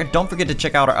you're there, don't forget to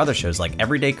check out our other shows like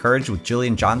Everyday Courage with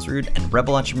Julian Johnsrud and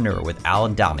Rebel Entrepreneur with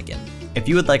Alan Downigan. If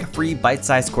you would like a free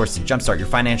bite-sized course to jumpstart your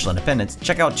financial independence,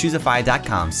 check out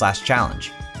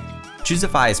choosify.com/challenge.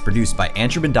 Choosify is produced by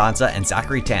Andrew Mendonza and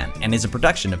Zachary Tan and is a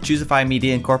production of Choosify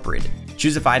Media Incorporated.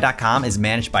 Choosify.com is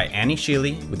managed by Annie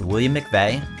Sheely with William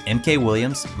McVeigh, MK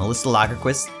Williams, Melissa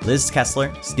Lagerquist, Liz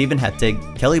Kessler, Stephen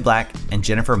Hettig, Kelly Black, and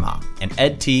Jennifer Ma. And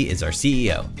Ed T is our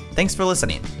CEO. Thanks for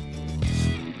listening.